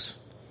Jesus juice.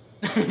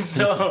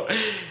 So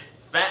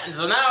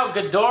now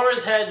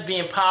Ghidorah's head's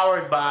being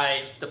powered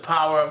by the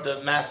power of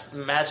the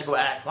magical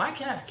axe. Why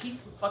can't I keep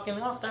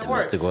fucking off that word?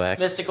 Mystical axe.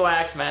 Mystical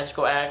axe,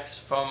 magical axe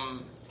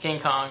from King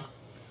Kong.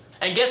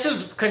 And guess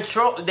who's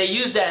control? They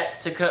use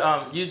that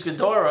to use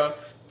Ghidorah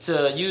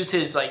to use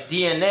his like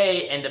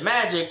DNA and the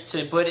magic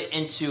to put it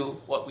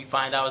into what we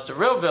find out is the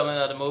real villain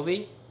of the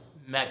movie,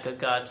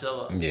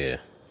 Mechagodzilla. Yeah.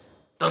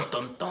 Dun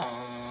dun dun.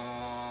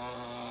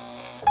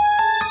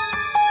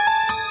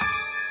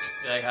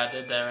 Like I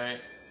did that right.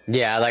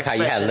 Yeah, I like how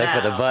you had lip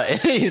with the button.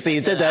 You see,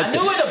 you did that. I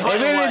knew where the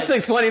button was. It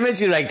took 20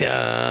 minutes. You're like, duh.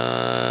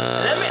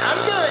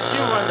 I'm gonna let you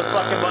run the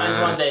fucking buttons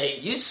one day.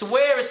 You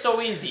swear it's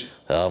so easy.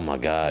 Oh my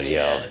god,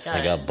 yo. This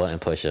nigga a button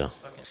pusher.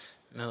 Fucking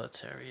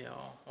military, yo.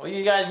 Well,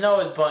 you guys know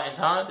is buttons,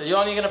 huh? You're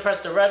only gonna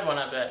press the red one,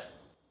 I bet.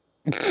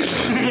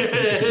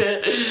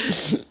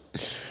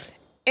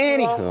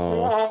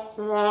 Anyhow.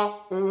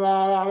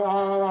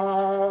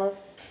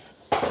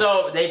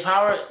 So, they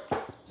power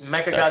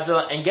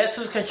Mechagodzilla, and guess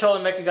who's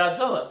controlling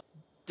Mechagodzilla?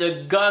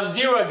 The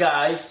Godzilla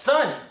guy's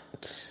son.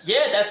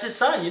 Yeah, that's his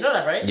son. You know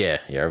that, right? Yeah,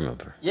 I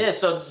remember. Yeah,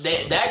 so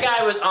that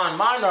guy was on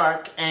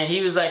Monarch, and he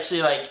was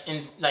actually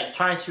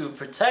trying to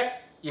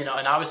protect, and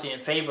obviously in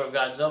favor of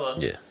Godzilla.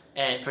 Yeah.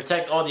 And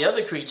protect all the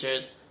other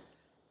creatures.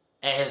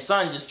 And his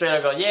son just straight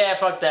up goes, "Yeah,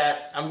 fuck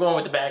that. I'm going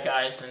with the bad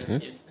guys."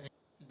 And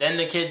then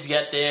the kids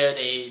get there.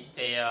 The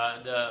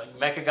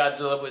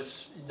Mechagodzilla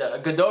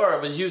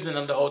Ghidorah was using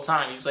them the whole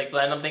time. He was like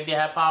letting them think they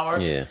had power.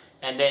 Yeah.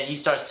 And then he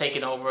starts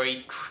taking over.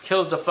 He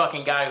kills the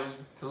fucking guy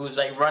who's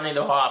like running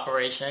the whole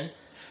operation.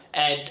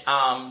 And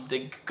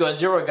the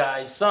Godzilla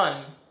guy's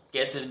son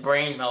gets his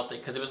brain melted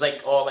because it was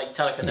like all like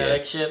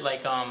telekinetic shit,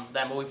 like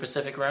that movie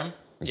Pacific Rim.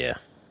 Yeah.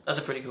 That's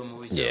a pretty cool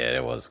movie too. Yeah,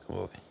 it was a cool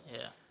movie.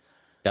 Yeah.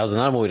 That was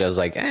another movie that was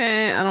like,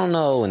 I don't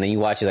know. And then you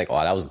watch it like, oh,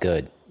 that was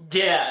good.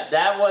 Yeah,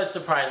 that was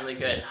surprisingly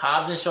good.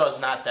 Hobbs and Shaw is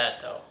not that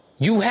though.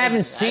 You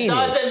haven't seen it. It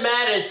doesn't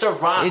matter. It's The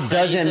Rock. It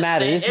doesn't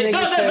matter. It doesn't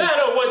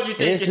matter what you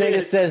think. This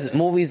nigga says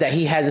movies that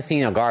he hasn't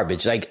seen are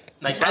garbage. Like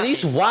at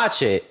least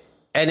watch it,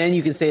 and then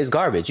you can say it's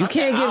garbage. You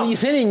can't give an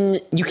opinion.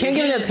 You can't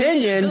give an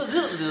opinion.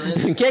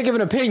 You can't give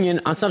an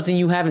opinion on something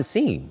you haven't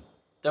seen.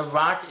 The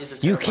Rock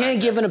is a. You can't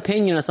give an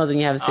opinion on something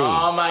you haven't seen.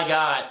 Oh my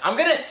god! I'm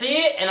gonna see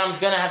it, and I'm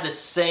gonna have the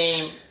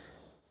same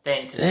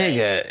thing to say.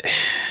 Nigga.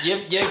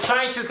 You're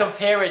trying to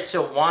compare it to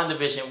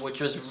WandaVision,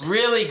 which was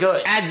really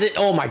good.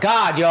 Oh my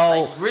god,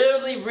 yo! Like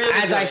really, really.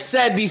 As good. I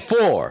said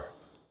before,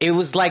 it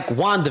was like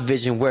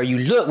WandaVision, where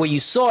you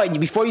saw it,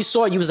 and before you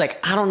saw it, you was like,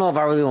 I don't know if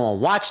I really want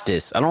to watch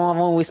this. I don't know if I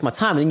want to waste my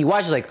time. And then you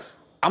watch it, like,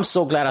 I'm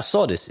so glad I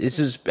saw this. This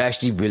is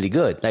actually really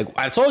good. Like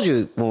I told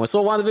you when I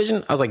saw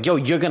WandaVision, I was like, yo,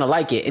 you're gonna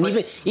like it.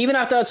 And even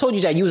after I told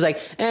you that, you was like,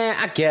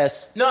 I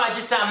guess. No, I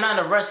just said I'm not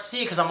in a rush to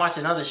see it because I'm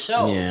watching other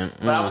shows. Yeah.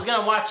 But I was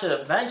gonna watch it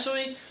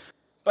eventually.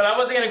 But I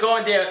wasn't gonna go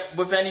in there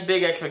with any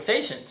big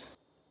expectations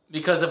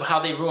because of how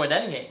they ruined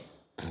Endgame.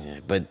 Yeah,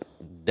 but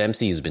the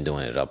MCU's been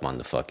doing it up on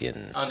the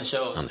fucking on the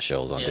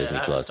shows on Disney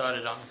Plus.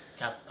 Started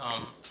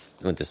on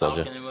Winter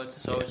Soldier.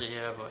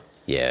 But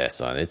yeah,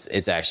 son,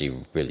 it's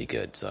actually really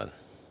good, son.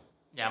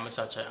 Yeah, I'm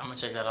gonna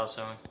check that out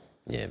soon.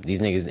 Yeah, these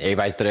niggas,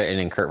 everybody's there, and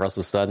then Kurt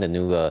Russell's son, the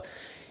new,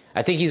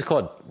 I think he's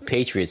called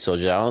Patriot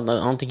Soldier. I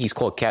don't think he's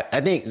called Cap.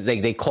 I think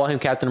they call him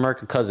Captain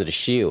America because of the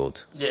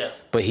shield. Yeah,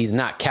 but he's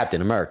not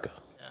Captain America.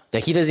 Yeah.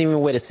 Like he doesn't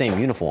even wear the same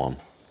uniform.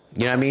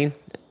 You know what I mean?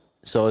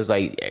 So it's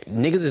like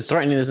niggas is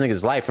threatening this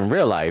nigga's life in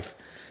real life.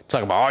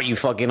 Talking about, you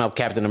fucking up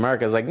Captain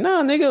America. It's like,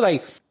 no, nigga,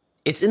 like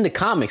it's in the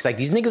comics. Like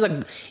these niggas,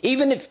 like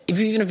even if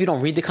you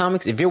don't read the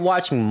comics, if you're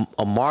watching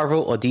a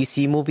Marvel or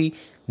DC movie,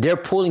 they're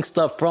pulling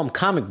stuff from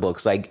comic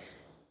books. Like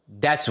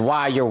that's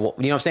why you know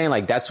what I'm saying?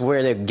 Like that's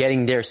where they're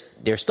getting their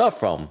stuff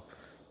from.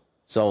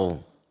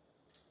 So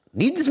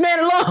leave this man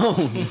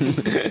alone.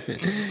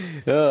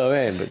 Oh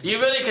man, but you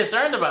really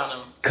concerned about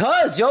him?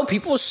 Cause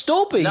people are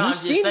stupid. No, I'm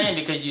just saying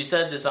because you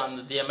said this on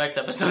the DMX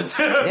episode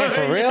too. Yeah,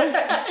 for real?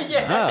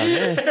 Yeah. Oh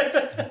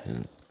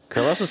man.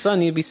 Kurt Russell's son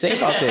need to be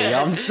safe out there,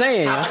 y'all. I'm just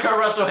saying. Stop the Kurt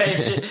Russell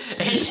hate.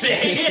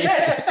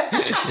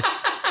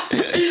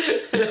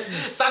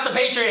 Stop the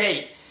Patriot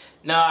hate.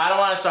 No, I don't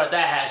want to start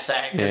that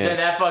hashtag. Because then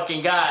that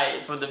fucking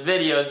guy from the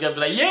video is going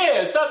to be like,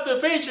 yeah, stop the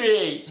Patriot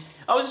hate.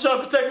 I was just trying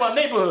to protect my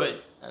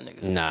neighborhood.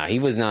 Nah, he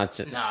was not.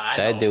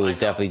 That dude was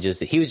definitely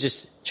he was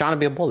just trying to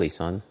be a bully,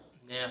 son.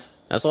 Yeah.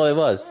 That's all it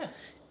was. Yeah.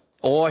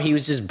 Or he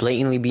was just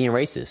blatantly being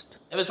racist.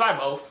 It was probably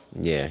both.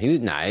 Yeah,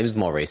 it was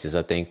more racist,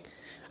 I think.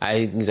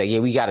 He's like, yeah,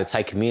 we got a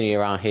tight community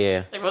around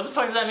here. Like, what the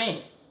fuck does that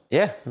mean?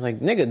 Yeah. It's like,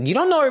 nigga, you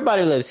don't know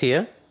everybody lives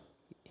here.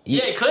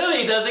 Yeah,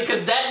 clearly he doesn't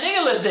because that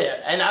nigga lived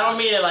there. And I don't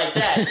mean it like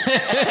that.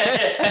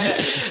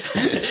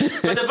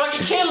 But the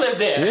fucking kid lived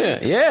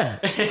there. Yeah.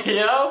 You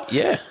know?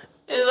 Yeah.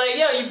 It's like,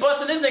 yo, you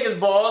busting this nigga's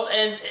balls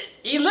and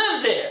he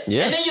lives there.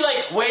 Yeah. And then you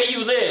like, where do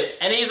you live?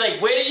 And he's like,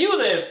 where do you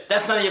live?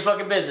 That's none of your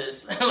fucking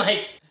business.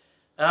 Like,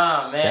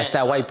 oh, man. That's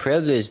that white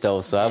privilege,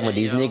 though. So when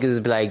these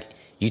niggas be like,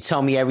 you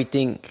tell me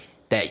everything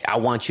that I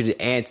want you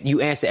to answer. You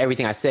answer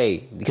everything I say.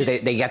 Because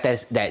they got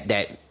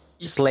that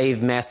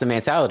slave master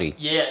mentality.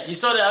 Yeah, you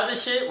saw the other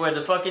shit where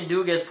the fucking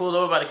dude gets pulled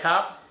over by the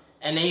cop,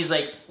 and then he's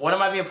like, "What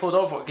am I being pulled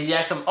over for?" Because he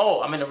asks him,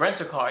 "Oh, I'm in a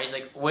rental car." He's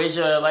like, "Where's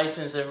your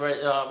license and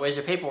where's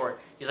your paperwork?"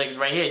 He's like, "It's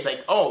right here." He's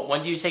like, "Oh,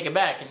 when do you take it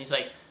back?" And he's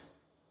like,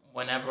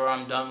 "Whenever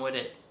I'm done with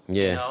it."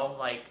 Yeah, you know,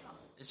 like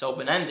it's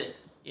open ended.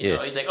 You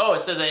know, he's like, "Oh,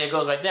 it says that it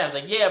goes right there." I was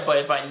like, "Yeah, but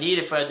if I need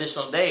it for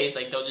additional days,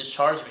 like they'll just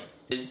charge me."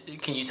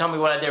 Can you tell me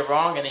what I did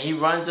wrong? And then he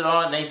runs it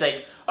on, and then he's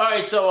like, all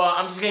right, so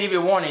I'm just going to give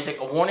you a warning. He's like,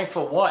 a warning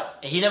for what?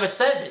 And he never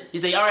says it.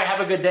 He's like, all right, have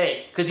a good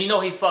day. Because he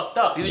fucked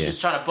up. He was just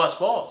trying to bust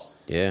balls.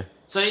 Yeah.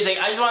 So he's like,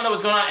 I just want to know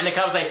what's going on. And the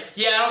cop was like,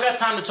 yeah, I don't got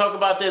time to talk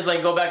about this.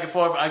 Like, go back and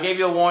forth. I gave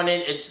you a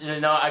warning. It's, you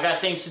know, I got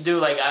things to do.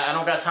 Like, I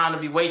don't got time to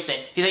be wasting.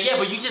 He's like, yeah,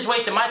 but you just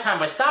wasted my time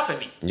by stopping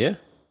me. Yeah.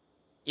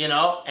 You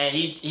know? And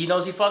he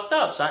knows he fucked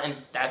up. So, and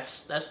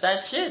that's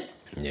that shit.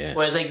 Yeah.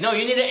 Whereas, like, no,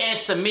 you need to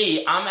answer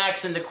me. I'm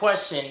asking the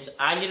questions.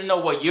 I need to know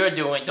what you're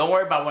doing. Don't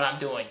worry about what I'm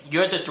doing.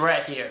 You're the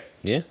threat here.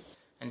 Yeah.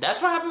 And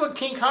that's what happened with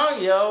King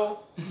Kong,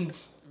 yo.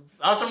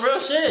 On some real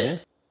shit. Yeah.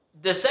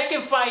 The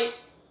second fight,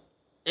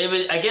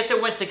 I guess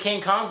it went to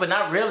King Kong, but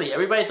not really.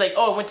 Everybody's like,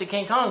 oh, it went to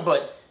King Kong.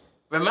 But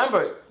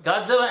remember,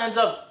 Godzilla ends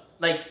up,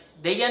 like,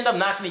 they end up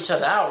knocking each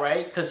other out,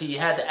 right? Because he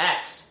had the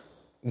axe.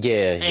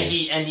 Yeah.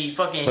 And he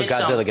fucking hits him.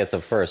 But Godzilla gets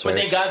up first, right?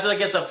 But then Godzilla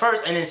gets up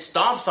first and then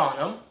stomps on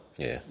him.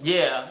 Yeah.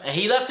 Yeah. And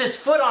he left his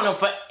foot on him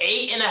for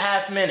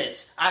 8.5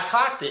 minutes. I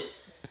clocked it.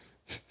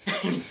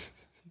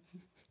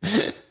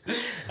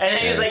 And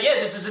then he was like, yeah,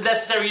 this is a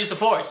necessary use of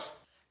force.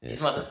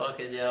 These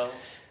motherfuckers, yo.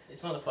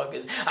 These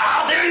motherfuckers.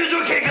 How dare you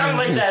do King Kong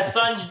like that,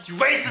 son? You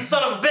racist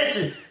son of a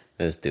bitches.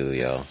 This dude,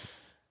 yo.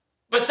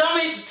 But tell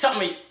me this.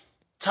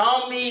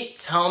 Tell me.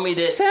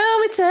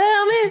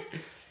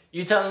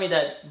 You telling me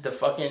that the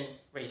fucking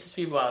racist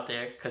people out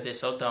there, because they're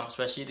so dumb,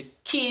 especially the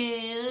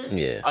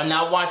kids, are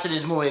not watching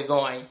this movie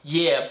going,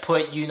 yeah,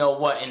 put you know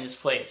what in this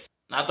place.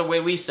 Not the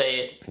way we say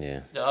it.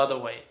 Yeah. The other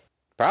way.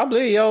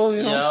 Probably, yo.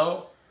 You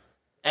know?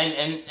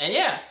 And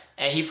yeah.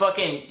 And he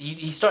fucking,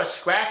 he starts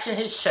scratching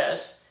his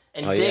chest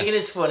and digging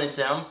his foot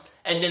into him.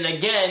 And then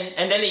again,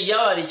 and then they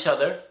yell at each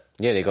other.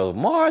 Yeah, they go,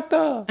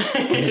 Martha.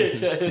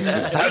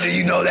 How do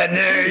you know that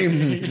name?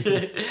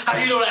 How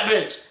do you know that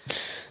bitch?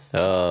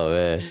 Oh,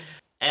 man.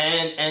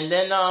 And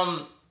then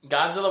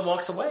Godzilla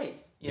walks away.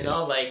 You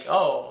know, like,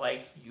 oh,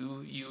 like,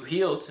 you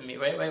healed to me,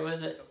 right? Wait, what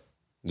is it?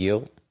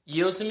 Yield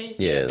to me?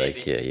 Yeah,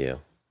 like, yeah.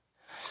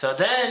 So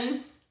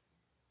then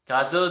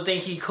Godzilla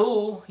think he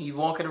cool. He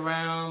walking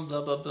around,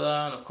 blah, blah,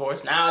 blah. And of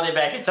course, now they're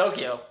back in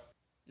Tokyo.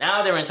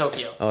 Now they're in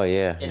Tokyo. Oh,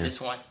 yeah. In this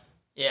one.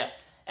 Yeah.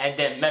 And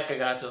then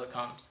Mechagodzilla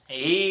comes. And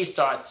he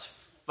starts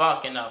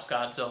fucking up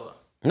Godzilla.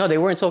 No, they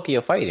were in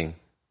Tokyo fighting.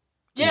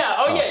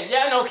 Yeah,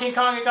 yeah, no, King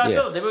Kong and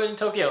Godzilla, they were in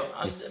Tokyo.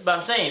 But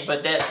I'm saying,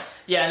 I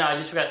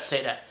just forgot to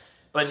say that.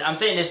 But I'm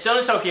saying they're still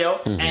in Tokyo,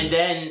 and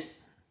then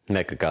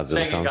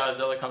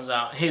Mechagodzilla comes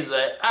out. He's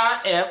like,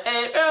 I am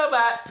a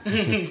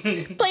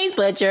robot. Please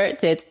put your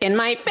tits in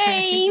my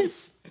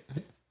face.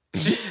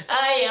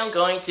 I am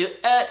going to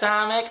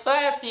atomic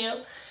blast you.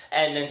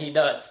 And then he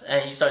does.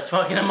 And he starts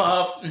fucking him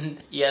up.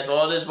 He has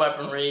all this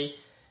weaponry.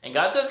 And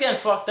Godzilla's getting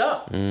fucked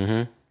up.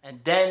 Mm-hmm. And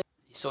then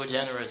he's so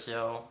generous,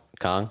 yo.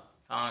 Kong,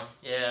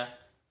 yeah.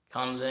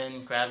 Comes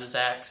in, grabs his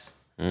axe.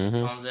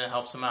 Mm-hmm. Comes in,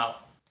 helps him out.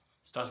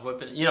 Starts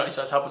whipping, he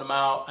starts helping him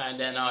out. And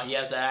then he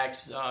has the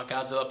axe.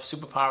 Godzilla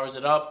superpowers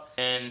it up.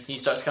 And he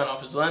starts cutting off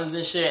his limbs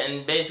and shit.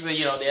 And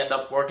basically, they end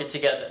up working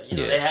together.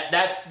 They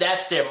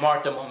that's their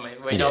Martha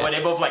moment. Where, where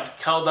they both like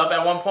held up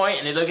at one point.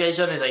 And they look at each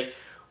other and they're like,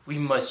 we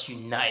must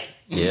unite.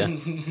 Yeah.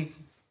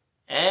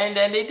 And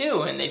then they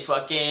do. And they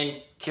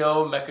fucking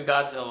kill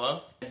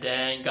Mechagodzilla. And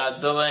then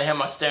Godzilla and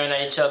him are staring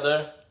at each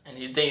other. And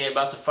you think they're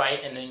about to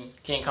fight. And then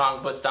King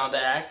Kong puts down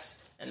the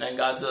axe. And then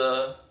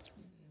Godzilla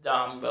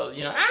goes,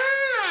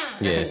 ah!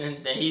 Yeah.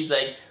 And then he's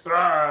like,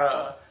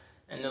 Rawr!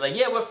 And they're like,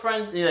 yeah, we're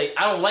friends. They're like,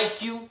 I don't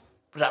like you,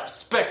 but I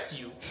respect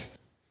you.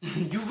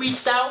 You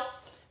reached out.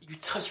 You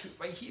touched me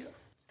right here.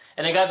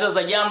 And then Godzilla's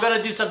like, yeah, I'm going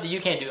to do something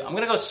you can't do. I'm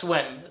going to go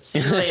swim. See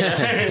you later.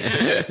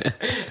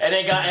 and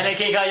then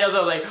King Kong yells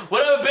out like,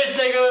 whatever, bitch,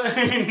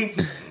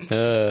 nigga.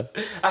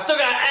 I still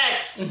got an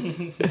axe.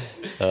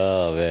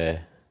 Oh, man.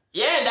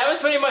 Yeah, and that was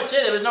pretty much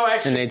it. There was no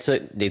action. And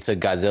they took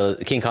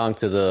Godzilla, King Kong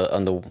to the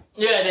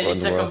Yeah, then they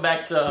took him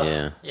back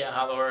to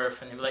Hollow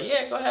Earth. And they were like,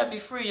 yeah, go ahead, be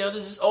free, yo.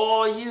 This is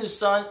all you,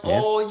 son. Yeah.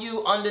 All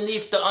you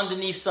underneath the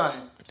underneath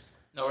sun.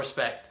 No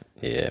respect.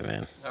 Yeah,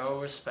 man. No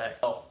respect.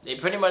 Oh, they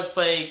pretty much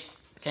played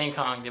King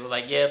Kong. They were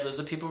like, yeah,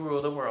 lizard people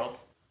rule the world.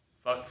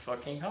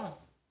 Fuck King Kong.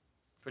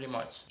 Pretty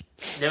much.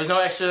 There was no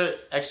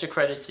extra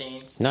credit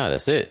scenes. No,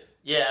 that's it.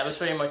 Yeah, that was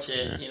pretty much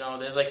it. You know,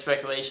 there's like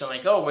speculation,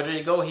 like, oh, where did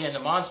it go here in the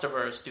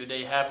MonsterVerse? Do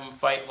they have them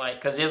fight like?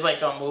 Because there's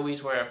like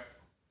movies where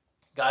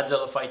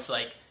Godzilla fights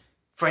like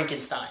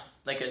Frankenstein,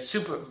 like a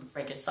super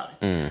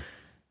Frankenstein,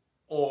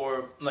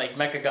 or like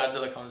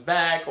Mechagodzilla comes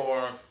back,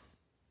 or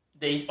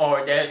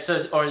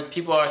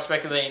people are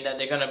speculating that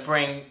they're gonna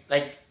bring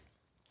like,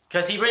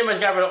 because he pretty much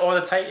got rid of all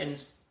the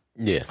Titans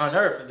on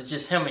Earth. It was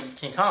just him and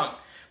King Kong.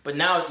 But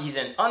now he's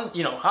in,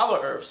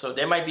 Hollow Earth, so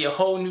there might be a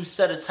whole new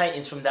set of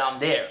Titans from down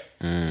there.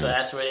 So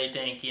that's where they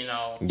think,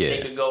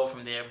 they could go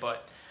from there.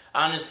 But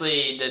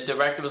honestly, the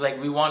director was like,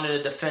 we wanted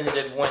a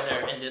definitive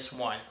winner in this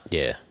one.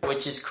 Yeah.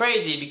 Which is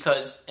crazy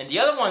because in the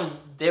other one,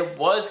 there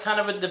was kind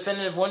of a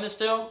definitive winner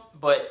still,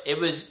 but it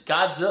was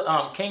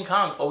Godzilla. King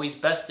Kong always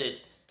bested.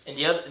 In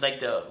the other, like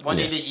the one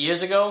they did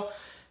years ago,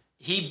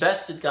 he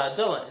bested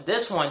Godzilla. In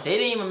this one, they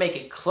didn't even make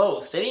it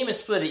close. They didn't even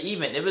split it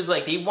even. It was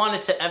like they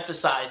wanted to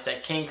emphasize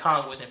that King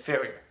Kong was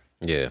inferior.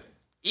 Yeah.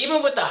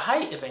 Even with the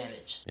height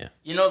advantage. Yeah.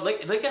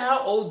 Look at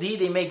how OD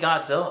they made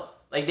Godzilla.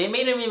 Like, they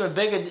made him even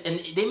bigger, and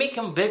they make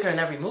him bigger in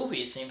every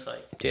movie, it seems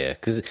like. Yeah,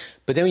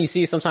 but then when you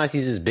see, sometimes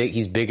he's just big,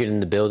 he's bigger than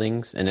the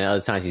buildings, and then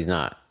other times he's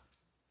not.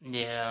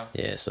 Yeah.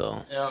 Yeah,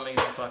 so. It don't make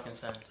no fucking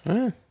sense.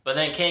 But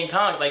then King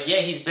Kong,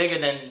 he's bigger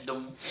than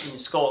the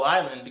Skull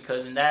Island,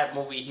 because in that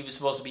movie, he was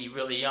supposed to be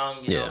really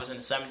young, it was in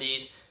the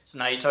 70s. So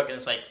now you're talking,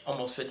 it's like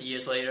almost 50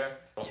 years later.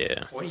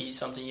 Yeah.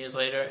 40-something years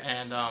later,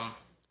 and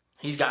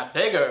he's got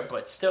bigger,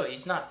 but still,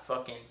 he's not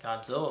fucking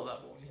Godzilla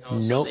level.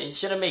 Nope. So they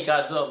should have made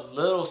Godzilla a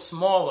little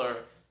smaller,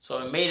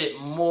 so it made it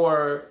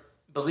more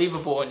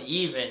believable and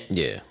even.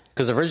 Yeah,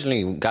 because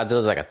originally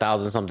Godzilla's like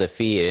 1,000-something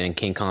feet, and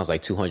King Kong's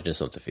like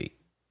 200-something feet.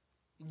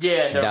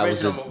 Yeah, in the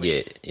original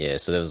movies. Yeah.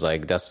 So it was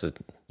like that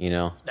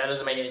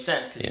doesn't make any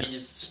sense because you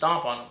just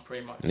stomp on him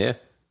pretty much. Yeah.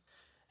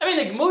 I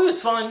mean, the movie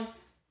was fun.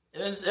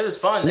 It was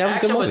fun. The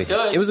action was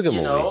good. It was a good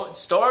movie.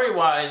 Story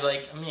wise,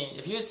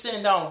 if you're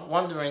sitting down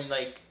wondering,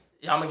 I'm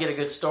gonna get a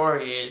good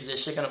story, is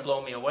this shit gonna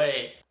blow me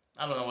away?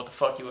 I don't know what the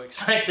fuck you were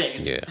expecting.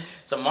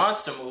 It's a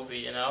monster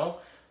movie,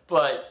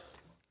 But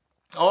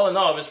all in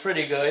all, it was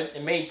pretty good.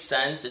 It made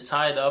sense. It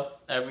tied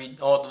up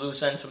all the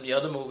loose ends from the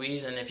other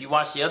movies. And if you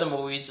watch the other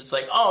movies, it's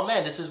like, oh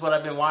man, this is what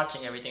I've been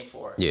watching everything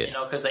for. Yeah.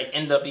 Because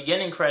in the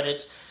beginning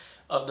credits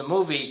of the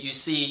movie, you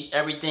see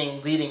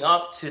everything leading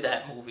up to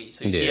that movie.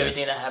 So you see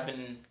everything that happened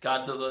in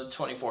Godzilla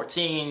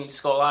 2014,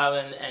 Skull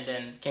Island, and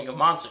then King of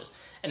Monsters.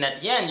 And at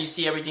the end, you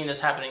see everything that's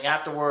happening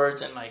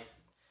afterwards, and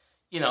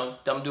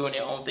them doing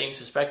their own things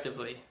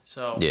respectively.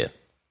 So yeah,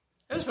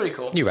 it was pretty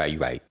cool. You're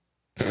right.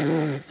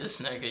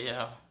 This nigga,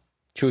 yeah.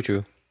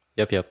 True.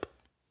 Yep.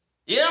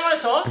 You don't want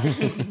to talk?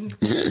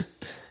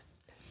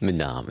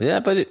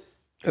 But it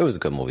was a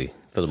good movie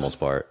for the most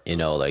part. It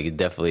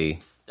definitely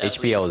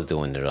HBO is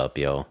doing it up,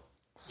 yo.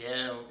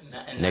 Yeah.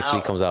 Next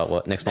week comes out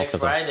what? Next month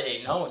comes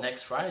Friday. Out? No,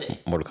 next Friday.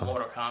 Mortal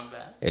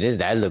Kombat.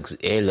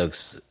 It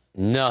looks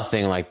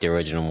nothing like the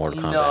original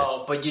Mortal Kombat.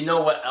 No, but you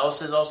know what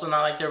else is also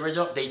not like the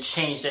original? They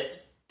changed it.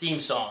 Theme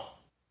song.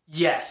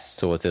 Yes.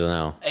 So what's it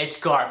now? It's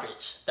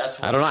garbage. That's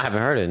what I don't know. I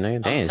haven't heard it.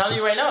 Nigga. I'm telling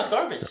you right now, it's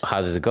garbage. So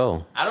how does it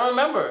go? I don't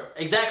remember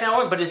exactly how it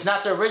went, but it's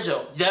not the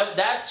original.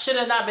 That should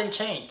have not been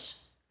changed.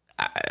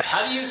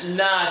 How do you...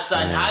 Nah,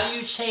 son. How do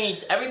you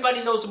change...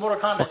 Everybody knows the Mortal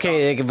Kombat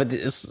song. But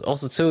it's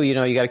also, too, you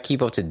got to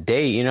keep up to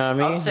date. You know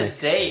what I mean? Up to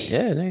date?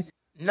 Yeah. Nigga.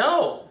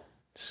 No.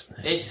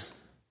 It's...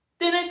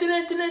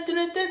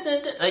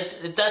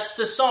 Like, that's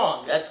the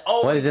song. That's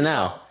always what is it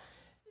now?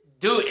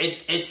 Dude,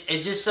 it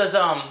just says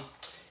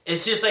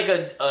it's just like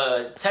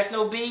a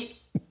techno beat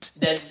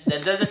that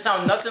doesn't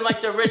sound nothing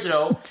like the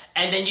original,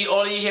 and then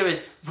all you hear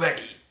is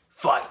ready,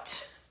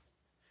 fight.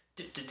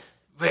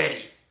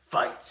 Ready,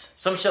 fight.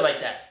 Some shit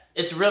like that.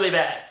 It's really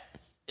bad.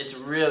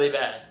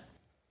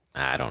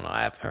 I don't know.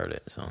 I haven't heard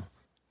it, so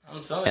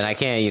I'm telling you. And I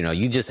can't,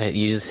 you just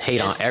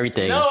hate on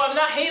everything. No, I'm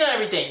not hating on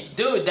everything.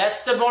 Dude,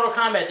 that's the Mortal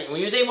Kombat thing.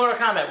 When you think Mortal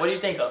Kombat, what do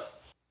you think of?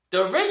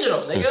 The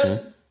original, nigga.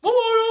 Mm-hmm.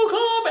 Mortal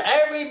Kombat.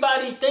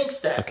 Everybody thinks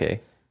that. Okay.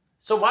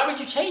 So why would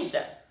you change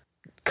that?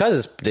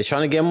 Because they're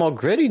trying to get more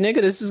gritty,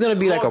 nigga. This is going to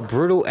be like a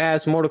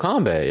brutal-ass Mortal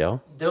Kombat,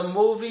 yo. The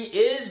movie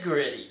is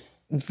gritty.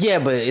 Yeah,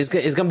 but it's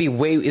going to be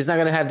it's not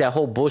going to have that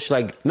whole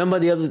bullshit. Remember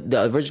the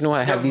original?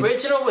 The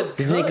original was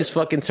good. These niggas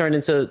fucking turned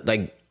into,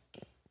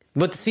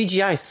 but the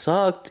CGI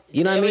sucked.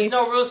 You know what I mean?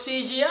 There was no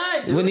real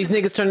CGI, dude. When these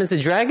niggas turned into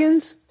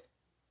dragons?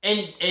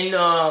 In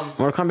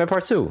Mortal Kombat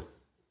Part 2.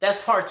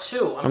 That's Part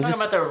 2. I'm talking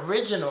about the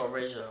original.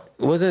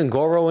 Wasn't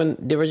Goro in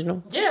the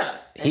original? Yeah.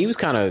 He was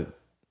kind of...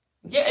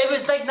 Yeah, it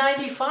was like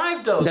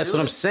 95 though. That's what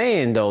I'm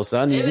saying though,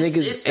 son. These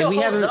niggas, and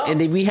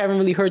we haven't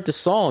really heard the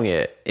song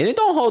yet, and it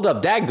don't hold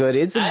up that good.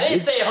 I didn't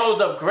say it holds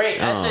up great.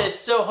 I said it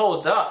still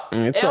holds up.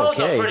 It holds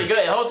up pretty good.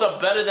 It holds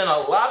up better than a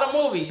lot of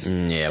movies.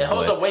 It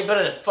holds up way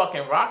better than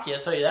fucking Rocky.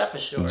 I'll tell you that for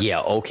sure. Yeah,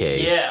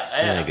 okay.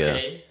 Yeah,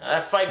 okay.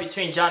 That fight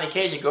between Johnny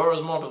Cage and Goro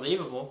is more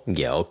believable.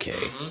 Yeah, okay.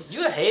 Mm-hmm.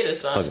 You a hater,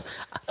 son.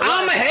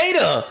 I'm a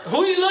hater.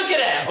 Who you looking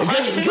at?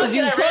 Because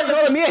you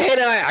calling me a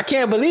hater. I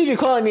can't believe you're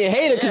calling me a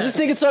hater because this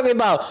nigga talking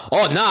about.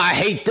 Oh, nah, I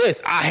hate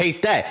this. I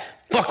hate that.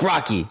 Fuck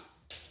Rocky.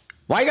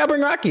 Why you gotta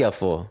bring Rocky up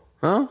for?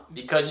 Huh?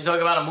 Because you're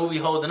talking about a movie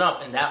holding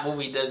up, and that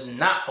movie does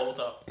not hold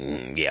up.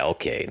 Yeah,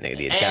 okay. Nigga,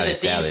 the and the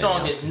theme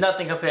song is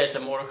nothing compared to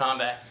Mortal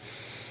Kombat.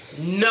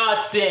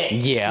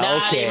 Nothing. Yeah,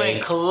 not okay. Not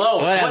even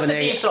close. Whatever, What's the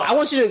theme song? I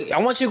want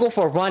you to go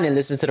for a run and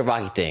listen to the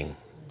Rocky thing.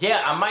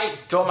 Yeah, I might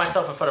throw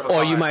myself in front of a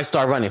car. Or you might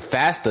start running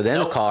faster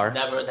than a car.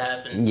 Never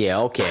happened.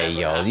 Yeah, okay,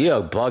 yo.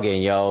 You're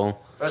bugging, yo.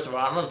 First of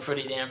all, I run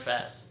pretty damn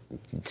fast.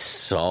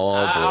 So,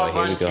 I'll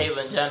run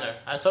Caitlyn Jenner.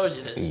 I told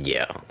you this.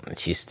 Yeah,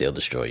 she still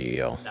destroy you,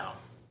 yo. No.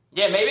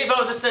 Yeah, maybe if I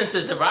was listening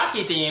to the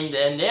Rocky theme,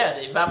 then yeah,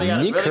 they probably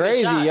got a really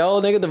crazy, good shot. Yo,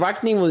 nigga. The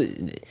Rocky theme was.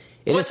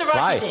 What's the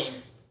Rocky theme?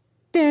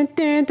 You know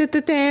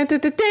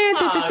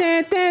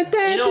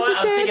what?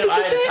 I was thinking of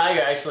Eye of the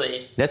Tiger,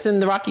 actually. That's in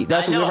the Rocky.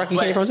 That's where the Rocky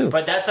came from, too.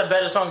 But that's a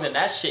better song than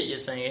that shit you're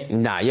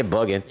singing. Nah, you're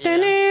bugging. Yeah.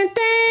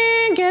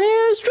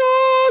 Getting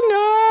strong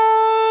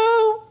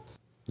now.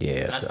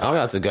 Yes, I'm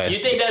about to go. You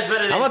think that's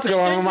better than... I'm about to go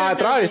on my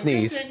arthritis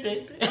knees.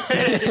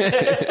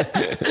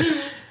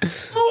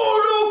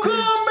 Mortal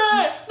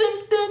Kombat!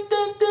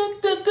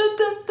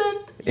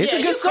 It's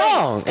a good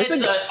song. It's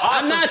an awesome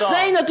I'm not song.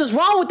 saying nothing's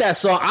wrong with that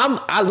song.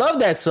 I love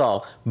that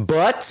song,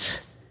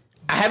 but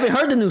I haven't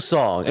heard the new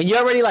song, and you're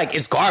already like,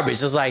 it's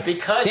garbage. It's like,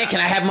 because can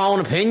I have my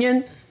own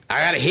opinion? I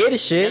gotta hear the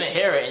shit. You're gonna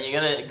hear it, and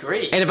you're gonna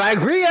agree. And if I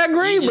agree, I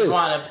agree. You just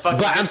want to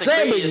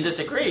fucking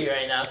disagree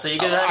right now. So you're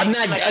gonna. I'm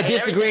not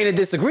disagreeing to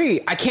disagree.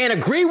 I can't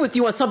agree with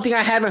you on something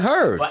I haven't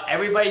heard. But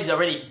everybody's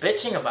already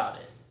bitching about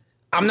it.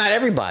 I'm not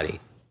everybody.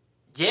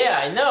 Yeah,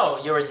 I know.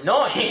 You're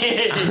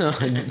annoying.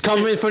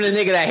 Coming from the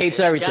nigga that hates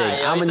everything.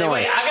 I'm annoying.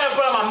 Wait, I gotta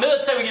put on my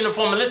military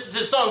uniform and listen to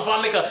the song before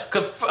I make a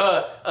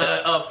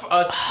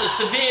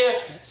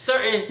severe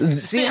certain.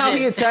 See how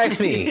he attacks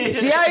me.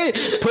 See how he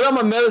put on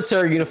my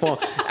military uniform.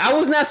 I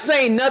was not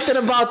saying nothing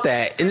about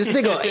that. And this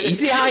nigga, you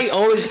see how he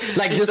always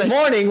like this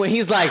morning when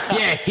he's like,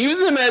 yeah, he was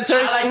in the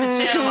military. I like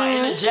to channel my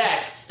inner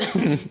Jax.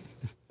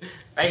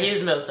 Right, he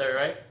was military,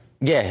 right?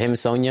 Yeah, him,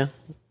 Sonya.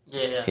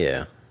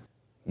 Yeah.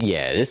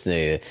 Yeah, this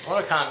nigga.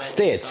 What a comment.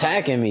 Stay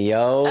attacking me,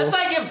 yo. That's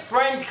like if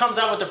Friends comes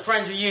out with the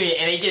Friends reunion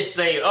and they just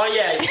say, oh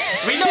yeah,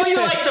 we know you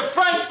like the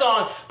Friends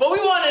song, but we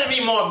want it to be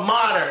more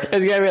modern.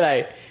 It's gonna be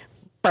like...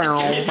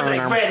 It's gonna be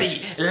like,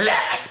 ready,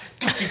 laugh.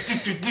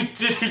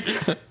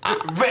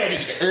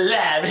 Ready,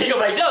 laugh. He gonna be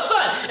like, yo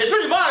son, it's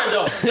pretty modern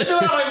though. Let's do it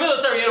on my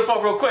military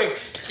uniform real quick.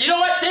 You know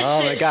what? This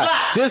shit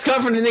slaps. This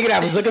comes from the nigga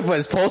that was looking for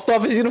his post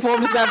office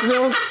uniform this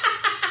afternoon.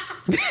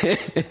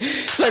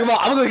 It's like, well,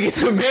 I'm gonna get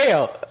the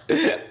mail.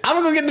 I'm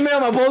gonna go get the mail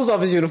in my post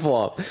office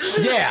uniform.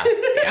 Yeah,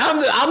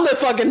 I'm the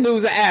fucking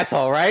loser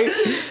asshole, right?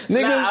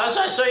 Niggas. Nah, I was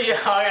trying to show you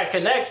how I got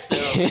connects still.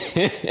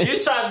 You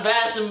started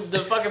bashing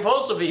the fucking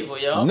postal people,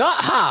 yo.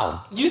 Not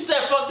how. You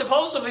said fuck the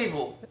postal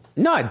people.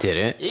 No, I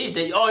didn't. Yeah, you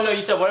did. Oh no,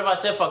 you said what if I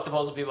said fuck the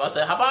postal people? I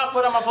said how about I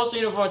put on my postal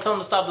uniform and tell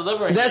them to stop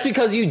delivering? That's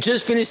because you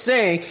just finished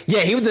saying,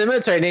 yeah, he was in the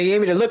military and they gave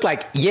me to look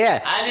like,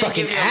 yeah,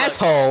 fucking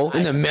asshole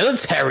in the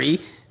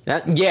military.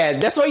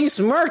 That's why you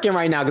smirking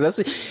right now, because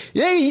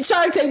you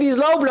try to take these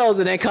low blows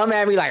and then come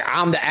at me like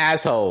I'm the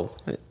asshole.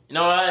 You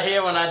know what I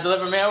hear when I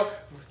deliver mail?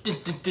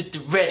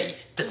 Ready,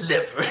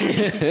 deliver.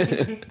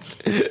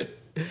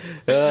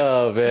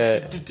 Oh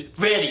man.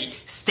 Ready,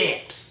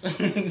 stamps.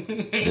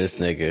 This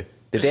nigga.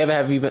 Did they ever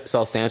have you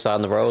saw stamps out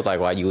on the road like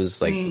while you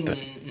was like? No.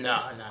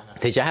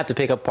 Did y'all have to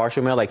pick up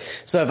partial mail? Like,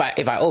 so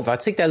if I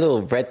take that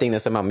little red thing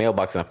that's in my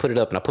mailbox and I put it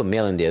up and I put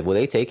mail in there, will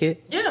they take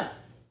it? Yeah,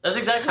 that's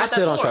exactly. I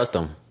still don't trust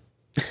them.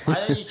 Why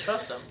don't you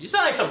trust them? You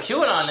sound like some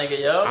QAnon nigga,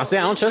 yo. I say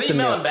I don't trust the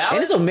mail.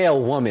 And it's a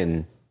male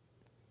woman.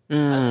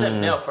 I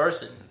said male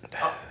person.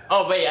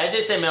 Oh wait, I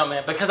did say male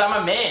man because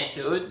I'm a man,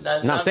 dude.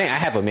 I'm saying I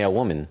have a male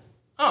woman.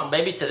 Oh,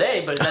 maybe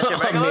today, but is that your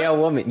regular? Male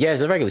woman. Yeah,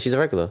 it's a regular. She's a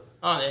regular.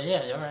 Oh,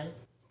 yeah, you're right.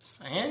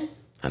 And?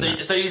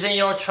 So you saying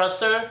you don't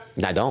trust her?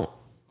 I don't.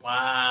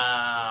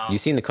 Wow. You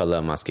seen the color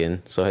of my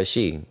skin. So has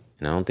she.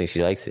 And I don't think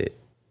she likes it.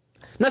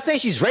 I'm not saying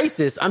she's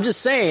racist. I'm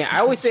just saying, I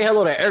always say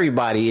hello to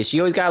everybody, and she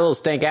always got a little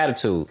stank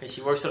attitude. Because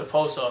she works for the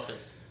post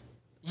office.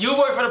 You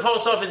work for the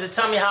post office and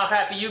tell me how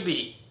happy you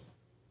be.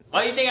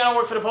 Why do you think I don't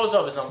work for the post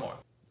office no more?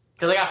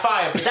 Because I got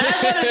fired. But that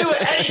has nothing to do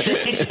with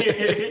anything.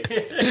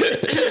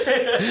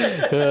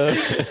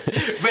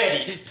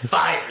 Ready.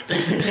 Fired.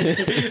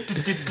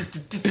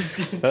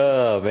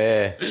 Oh,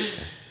 man.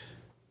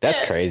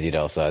 That's crazy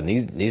though, son.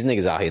 These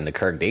niggas out here in the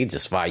Kirk, they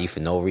just fire you for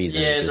no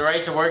reason. Yeah, it's a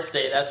right to work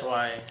state. That's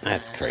why.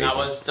 That's crazy. And I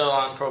was still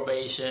on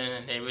probation,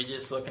 and they were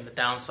just looking to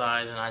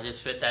downsize, and I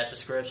just fit that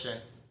description.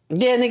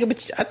 Yeah, nigga,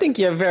 but I think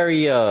you're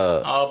very.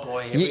 Oh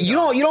boy,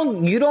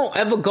 you don't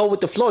ever go with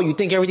the flow. You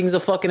think everything's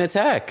a fucking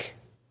attack.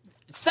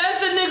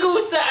 Says the nigga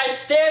who said I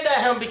stared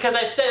at him because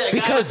I said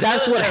because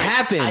that's what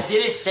happened. I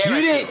didn't stare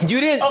at him. You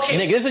didn't. Okay,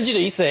 nigga, this is what you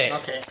did. You said.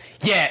 Okay.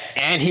 Yeah,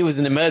 and he was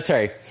in the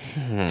military.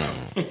 All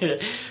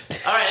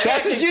right,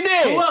 that's what you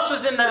did. Who else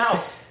was in the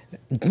house?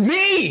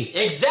 Me.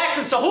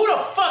 Exactly. So who the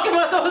fuck am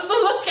I supposed to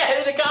look at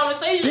in the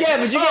conversation? Yeah,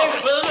 but you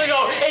gave. But let's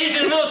go. And he's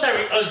in the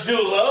military.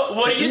 Azula.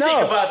 What do you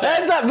think about that?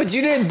 That's not. But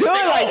you didn't do it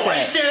like that. Why are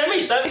you staring at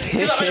me, son?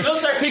 Because I'm in the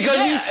military.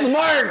 Because you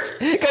smirked.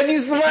 Because you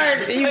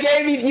smirked. You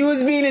gave me. You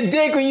was being a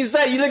dick when you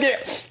said you look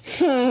at.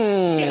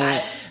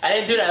 I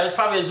didn't do that. It was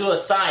probably Azula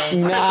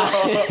sign. Nah.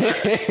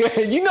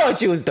 You know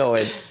what you was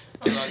doing.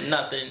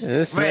 Nothing.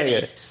 This Ready,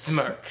 nigga.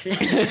 smirk.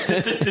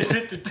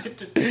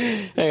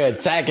 Nigga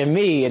attacking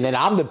me, and then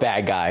I'm the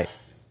bad guy.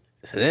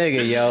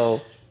 Nigga,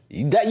 yo.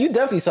 You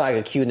definitely sound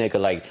like a cute nigga.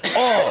 Like,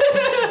 oh,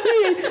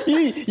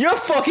 you're a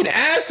fucking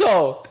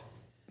asshole.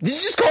 Did you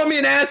just call me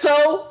an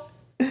asshole?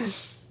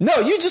 No,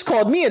 you just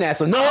called me an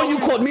asshole. No, you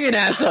called me an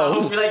asshole. I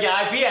hope you like your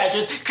IP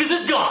address, because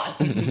it's gone.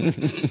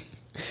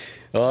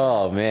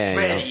 Oh, man.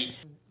 Ready,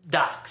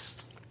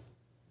 doxed.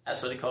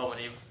 That's what they call it when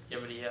they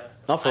give me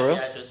the for IP real?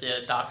 address.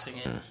 Yeah, doxing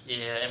it.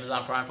 Yeah,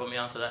 Amazon Prime put me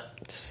onto that.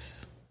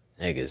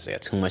 Niggas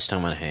got too much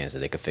time on their hands that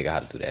they can figure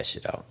out how to do that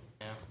shit out.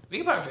 Yeah. We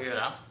can probably figure it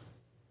out.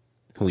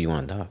 Who you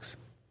want to dox?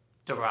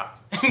 The Rock.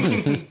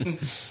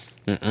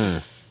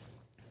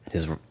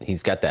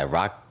 He's got that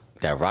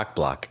rock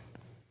block.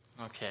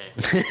 Okay.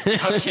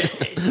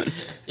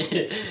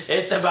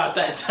 It's about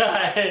that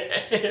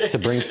time. To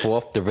bring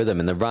forth the rhythm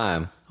and the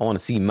rhyme. I want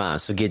to see mine,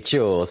 so get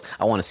yours.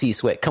 I want to see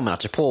sweat coming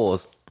out your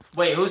pores.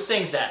 Wait, who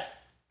sings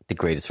that? The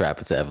greatest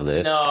rapper to ever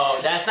live. No,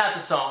 that's not the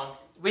song.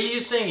 What are you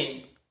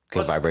singing?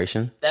 Good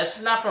Vibration.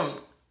 That's not from...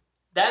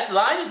 That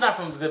line is not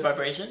from Good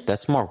Vibration.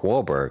 That's Mark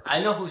Wahlberg. I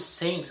know who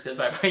sings Good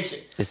Vibration.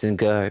 It's in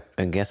Good,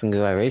 I guess in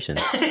Good Vibration.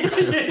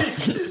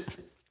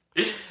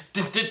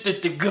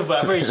 Good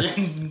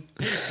Vibration.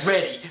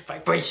 Ready.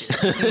 Vibration.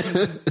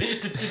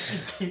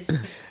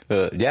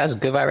 Yeah, it's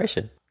Good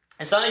Vibration.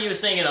 And something you were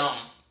singing,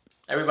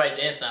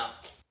 Everybody Dance Now.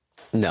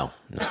 No.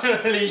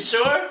 Are you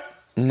sure?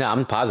 No,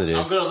 I'm positive.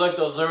 I'm going to look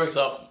those lyrics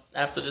up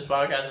after this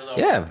podcast is over.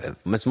 Yeah,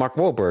 it's Mark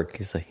Wahlberg.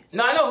 He's like...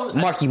 No, I know who...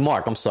 Marky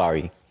Mark, I'm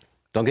sorry.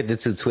 Don't get the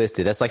two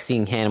twisted. That's like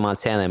seeing Hannah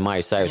Montana and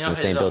Miley Cyrus in the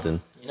same building.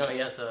 You know he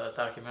has a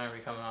documentary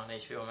coming on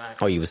HBO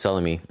Max. Oh, you was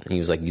telling me. And he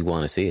was like, you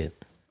want to see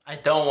it. I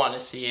don't want to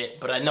see it,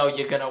 but I know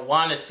you're going to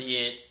want to see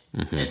it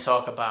and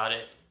talk about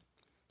it.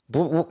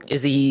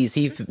 Is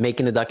he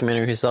making the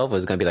documentary himself, or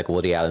is it going to be like a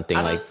Woody Allen thing?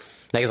 Like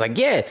it's like,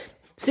 yeah,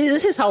 see,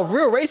 this is how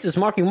real racist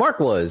Marky Mark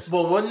was.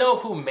 Well, we'll know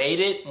who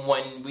made it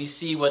when we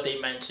see what they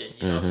mentioned.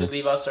 You know, if they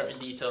leave out certain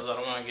details, I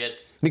don't want to get...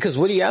 Because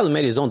Woody Allen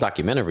made his own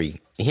documentary.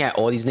 He had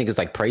all these niggas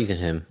like praising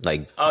him.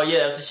 Like, oh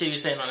yeah, that's the shit you're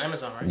saying on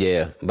Amazon, right?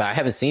 Yeah, but I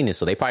haven't seen it,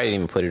 so they probably didn't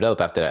even put it up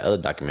after that other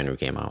documentary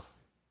came out.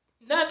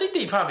 No, I think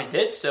they probably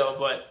did still,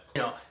 but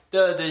you know,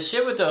 the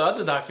shit with the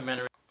other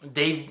documentary,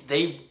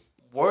 they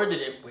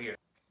worded it weird.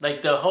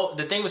 Like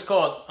the thing was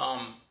called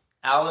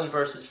Allen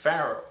versus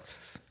Farrow,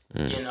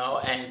 you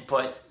know,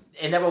 but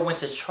it never went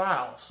to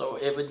trial, so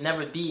it would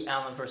never be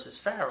Allen versus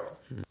Farrow.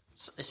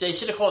 So they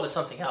should have called it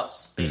something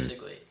else,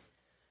 basically.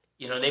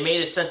 You know, they made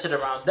it centered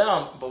around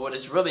them, but what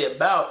it's really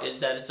about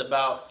is that it's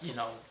about, you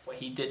know, what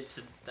he did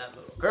to that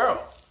little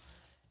girl.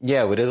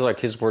 Yeah, but it's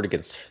like his word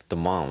against the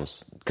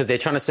moms. Because they're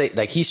trying to say,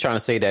 like, he's trying to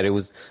say that it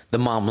was the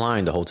mom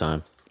lying the whole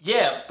time.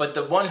 Yeah, but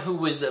the one who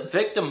was a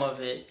victim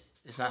of it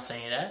is not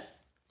saying that.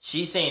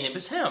 She's saying it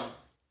was him.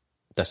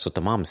 That's what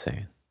the mom is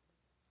saying.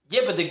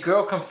 Yeah, but the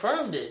girl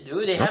confirmed it,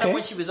 dude. They had her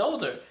when she was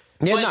older.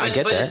 Yeah, I get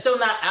that. But it's still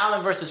not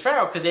Allen versus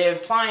Farrow because they're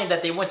implying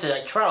that they went to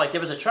like trial. Like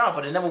there was a trial,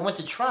 but it never went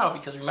to trial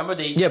because remember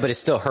they. Yeah, but it's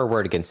still her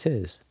word against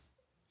his.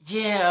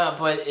 Yeah,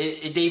 but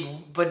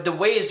but the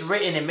way it's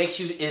written, it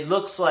makes you. It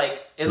looks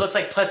like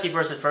Plessy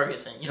versus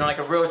Ferguson. You know, like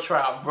a real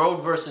trial.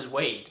 Road versus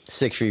Wade.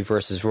 Sixty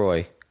versus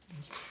Roy.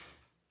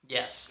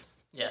 Yes.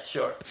 Yeah.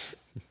 Sure.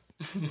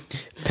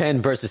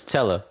 Penn versus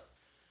Teller.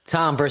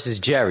 Tom versus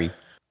Jerry.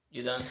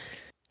 You done?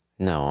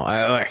 No,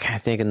 I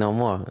can't think of no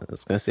more. I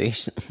was gonna say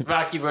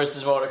Rocky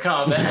versus Mortal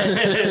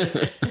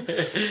Kombat.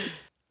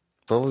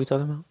 What were we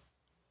talking about?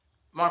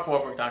 Mark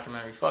Wahlberg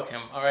documentary. Fuck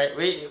him. All right,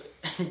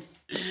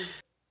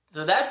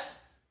 so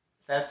that's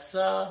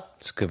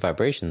it's Good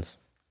Vibrations.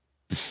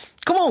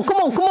 Come on!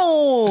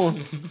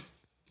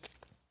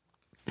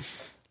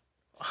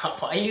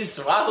 Why you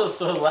swallow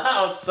so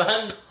loud,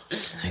 son?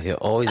 Nigga,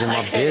 always in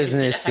my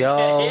business,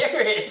 yo. I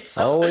hear it.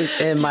 Always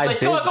in my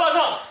business. Come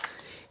on.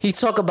 He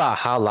talk about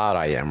how loud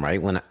I am,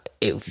 right?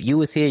 If you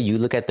was here, you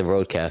look at the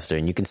Rodecaster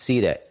and you can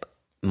see that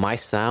my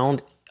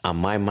sound on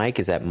my mic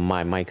is at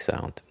my mic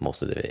sound,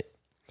 most of it.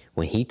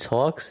 When he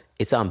talks,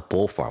 it's on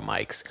both our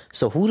mics.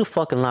 So who the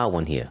fucking loud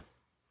one here?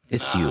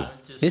 It's you.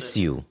 It's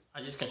you.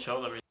 I just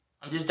control everything.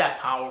 I'm just that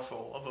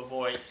powerful of a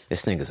voice.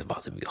 This nigga's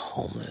about to be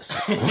homeless.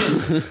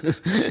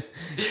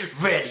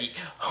 Ready,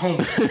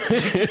 homeless.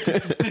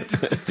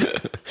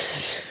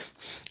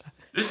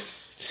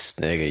 This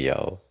nigga,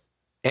 yo.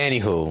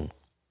 Anywho.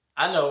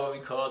 I know what we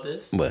call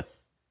this. What?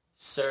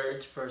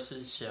 Surge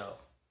versus Show.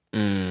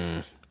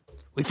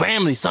 We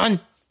family, son.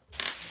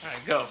 All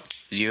right, go.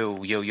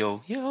 Yo.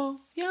 Yo.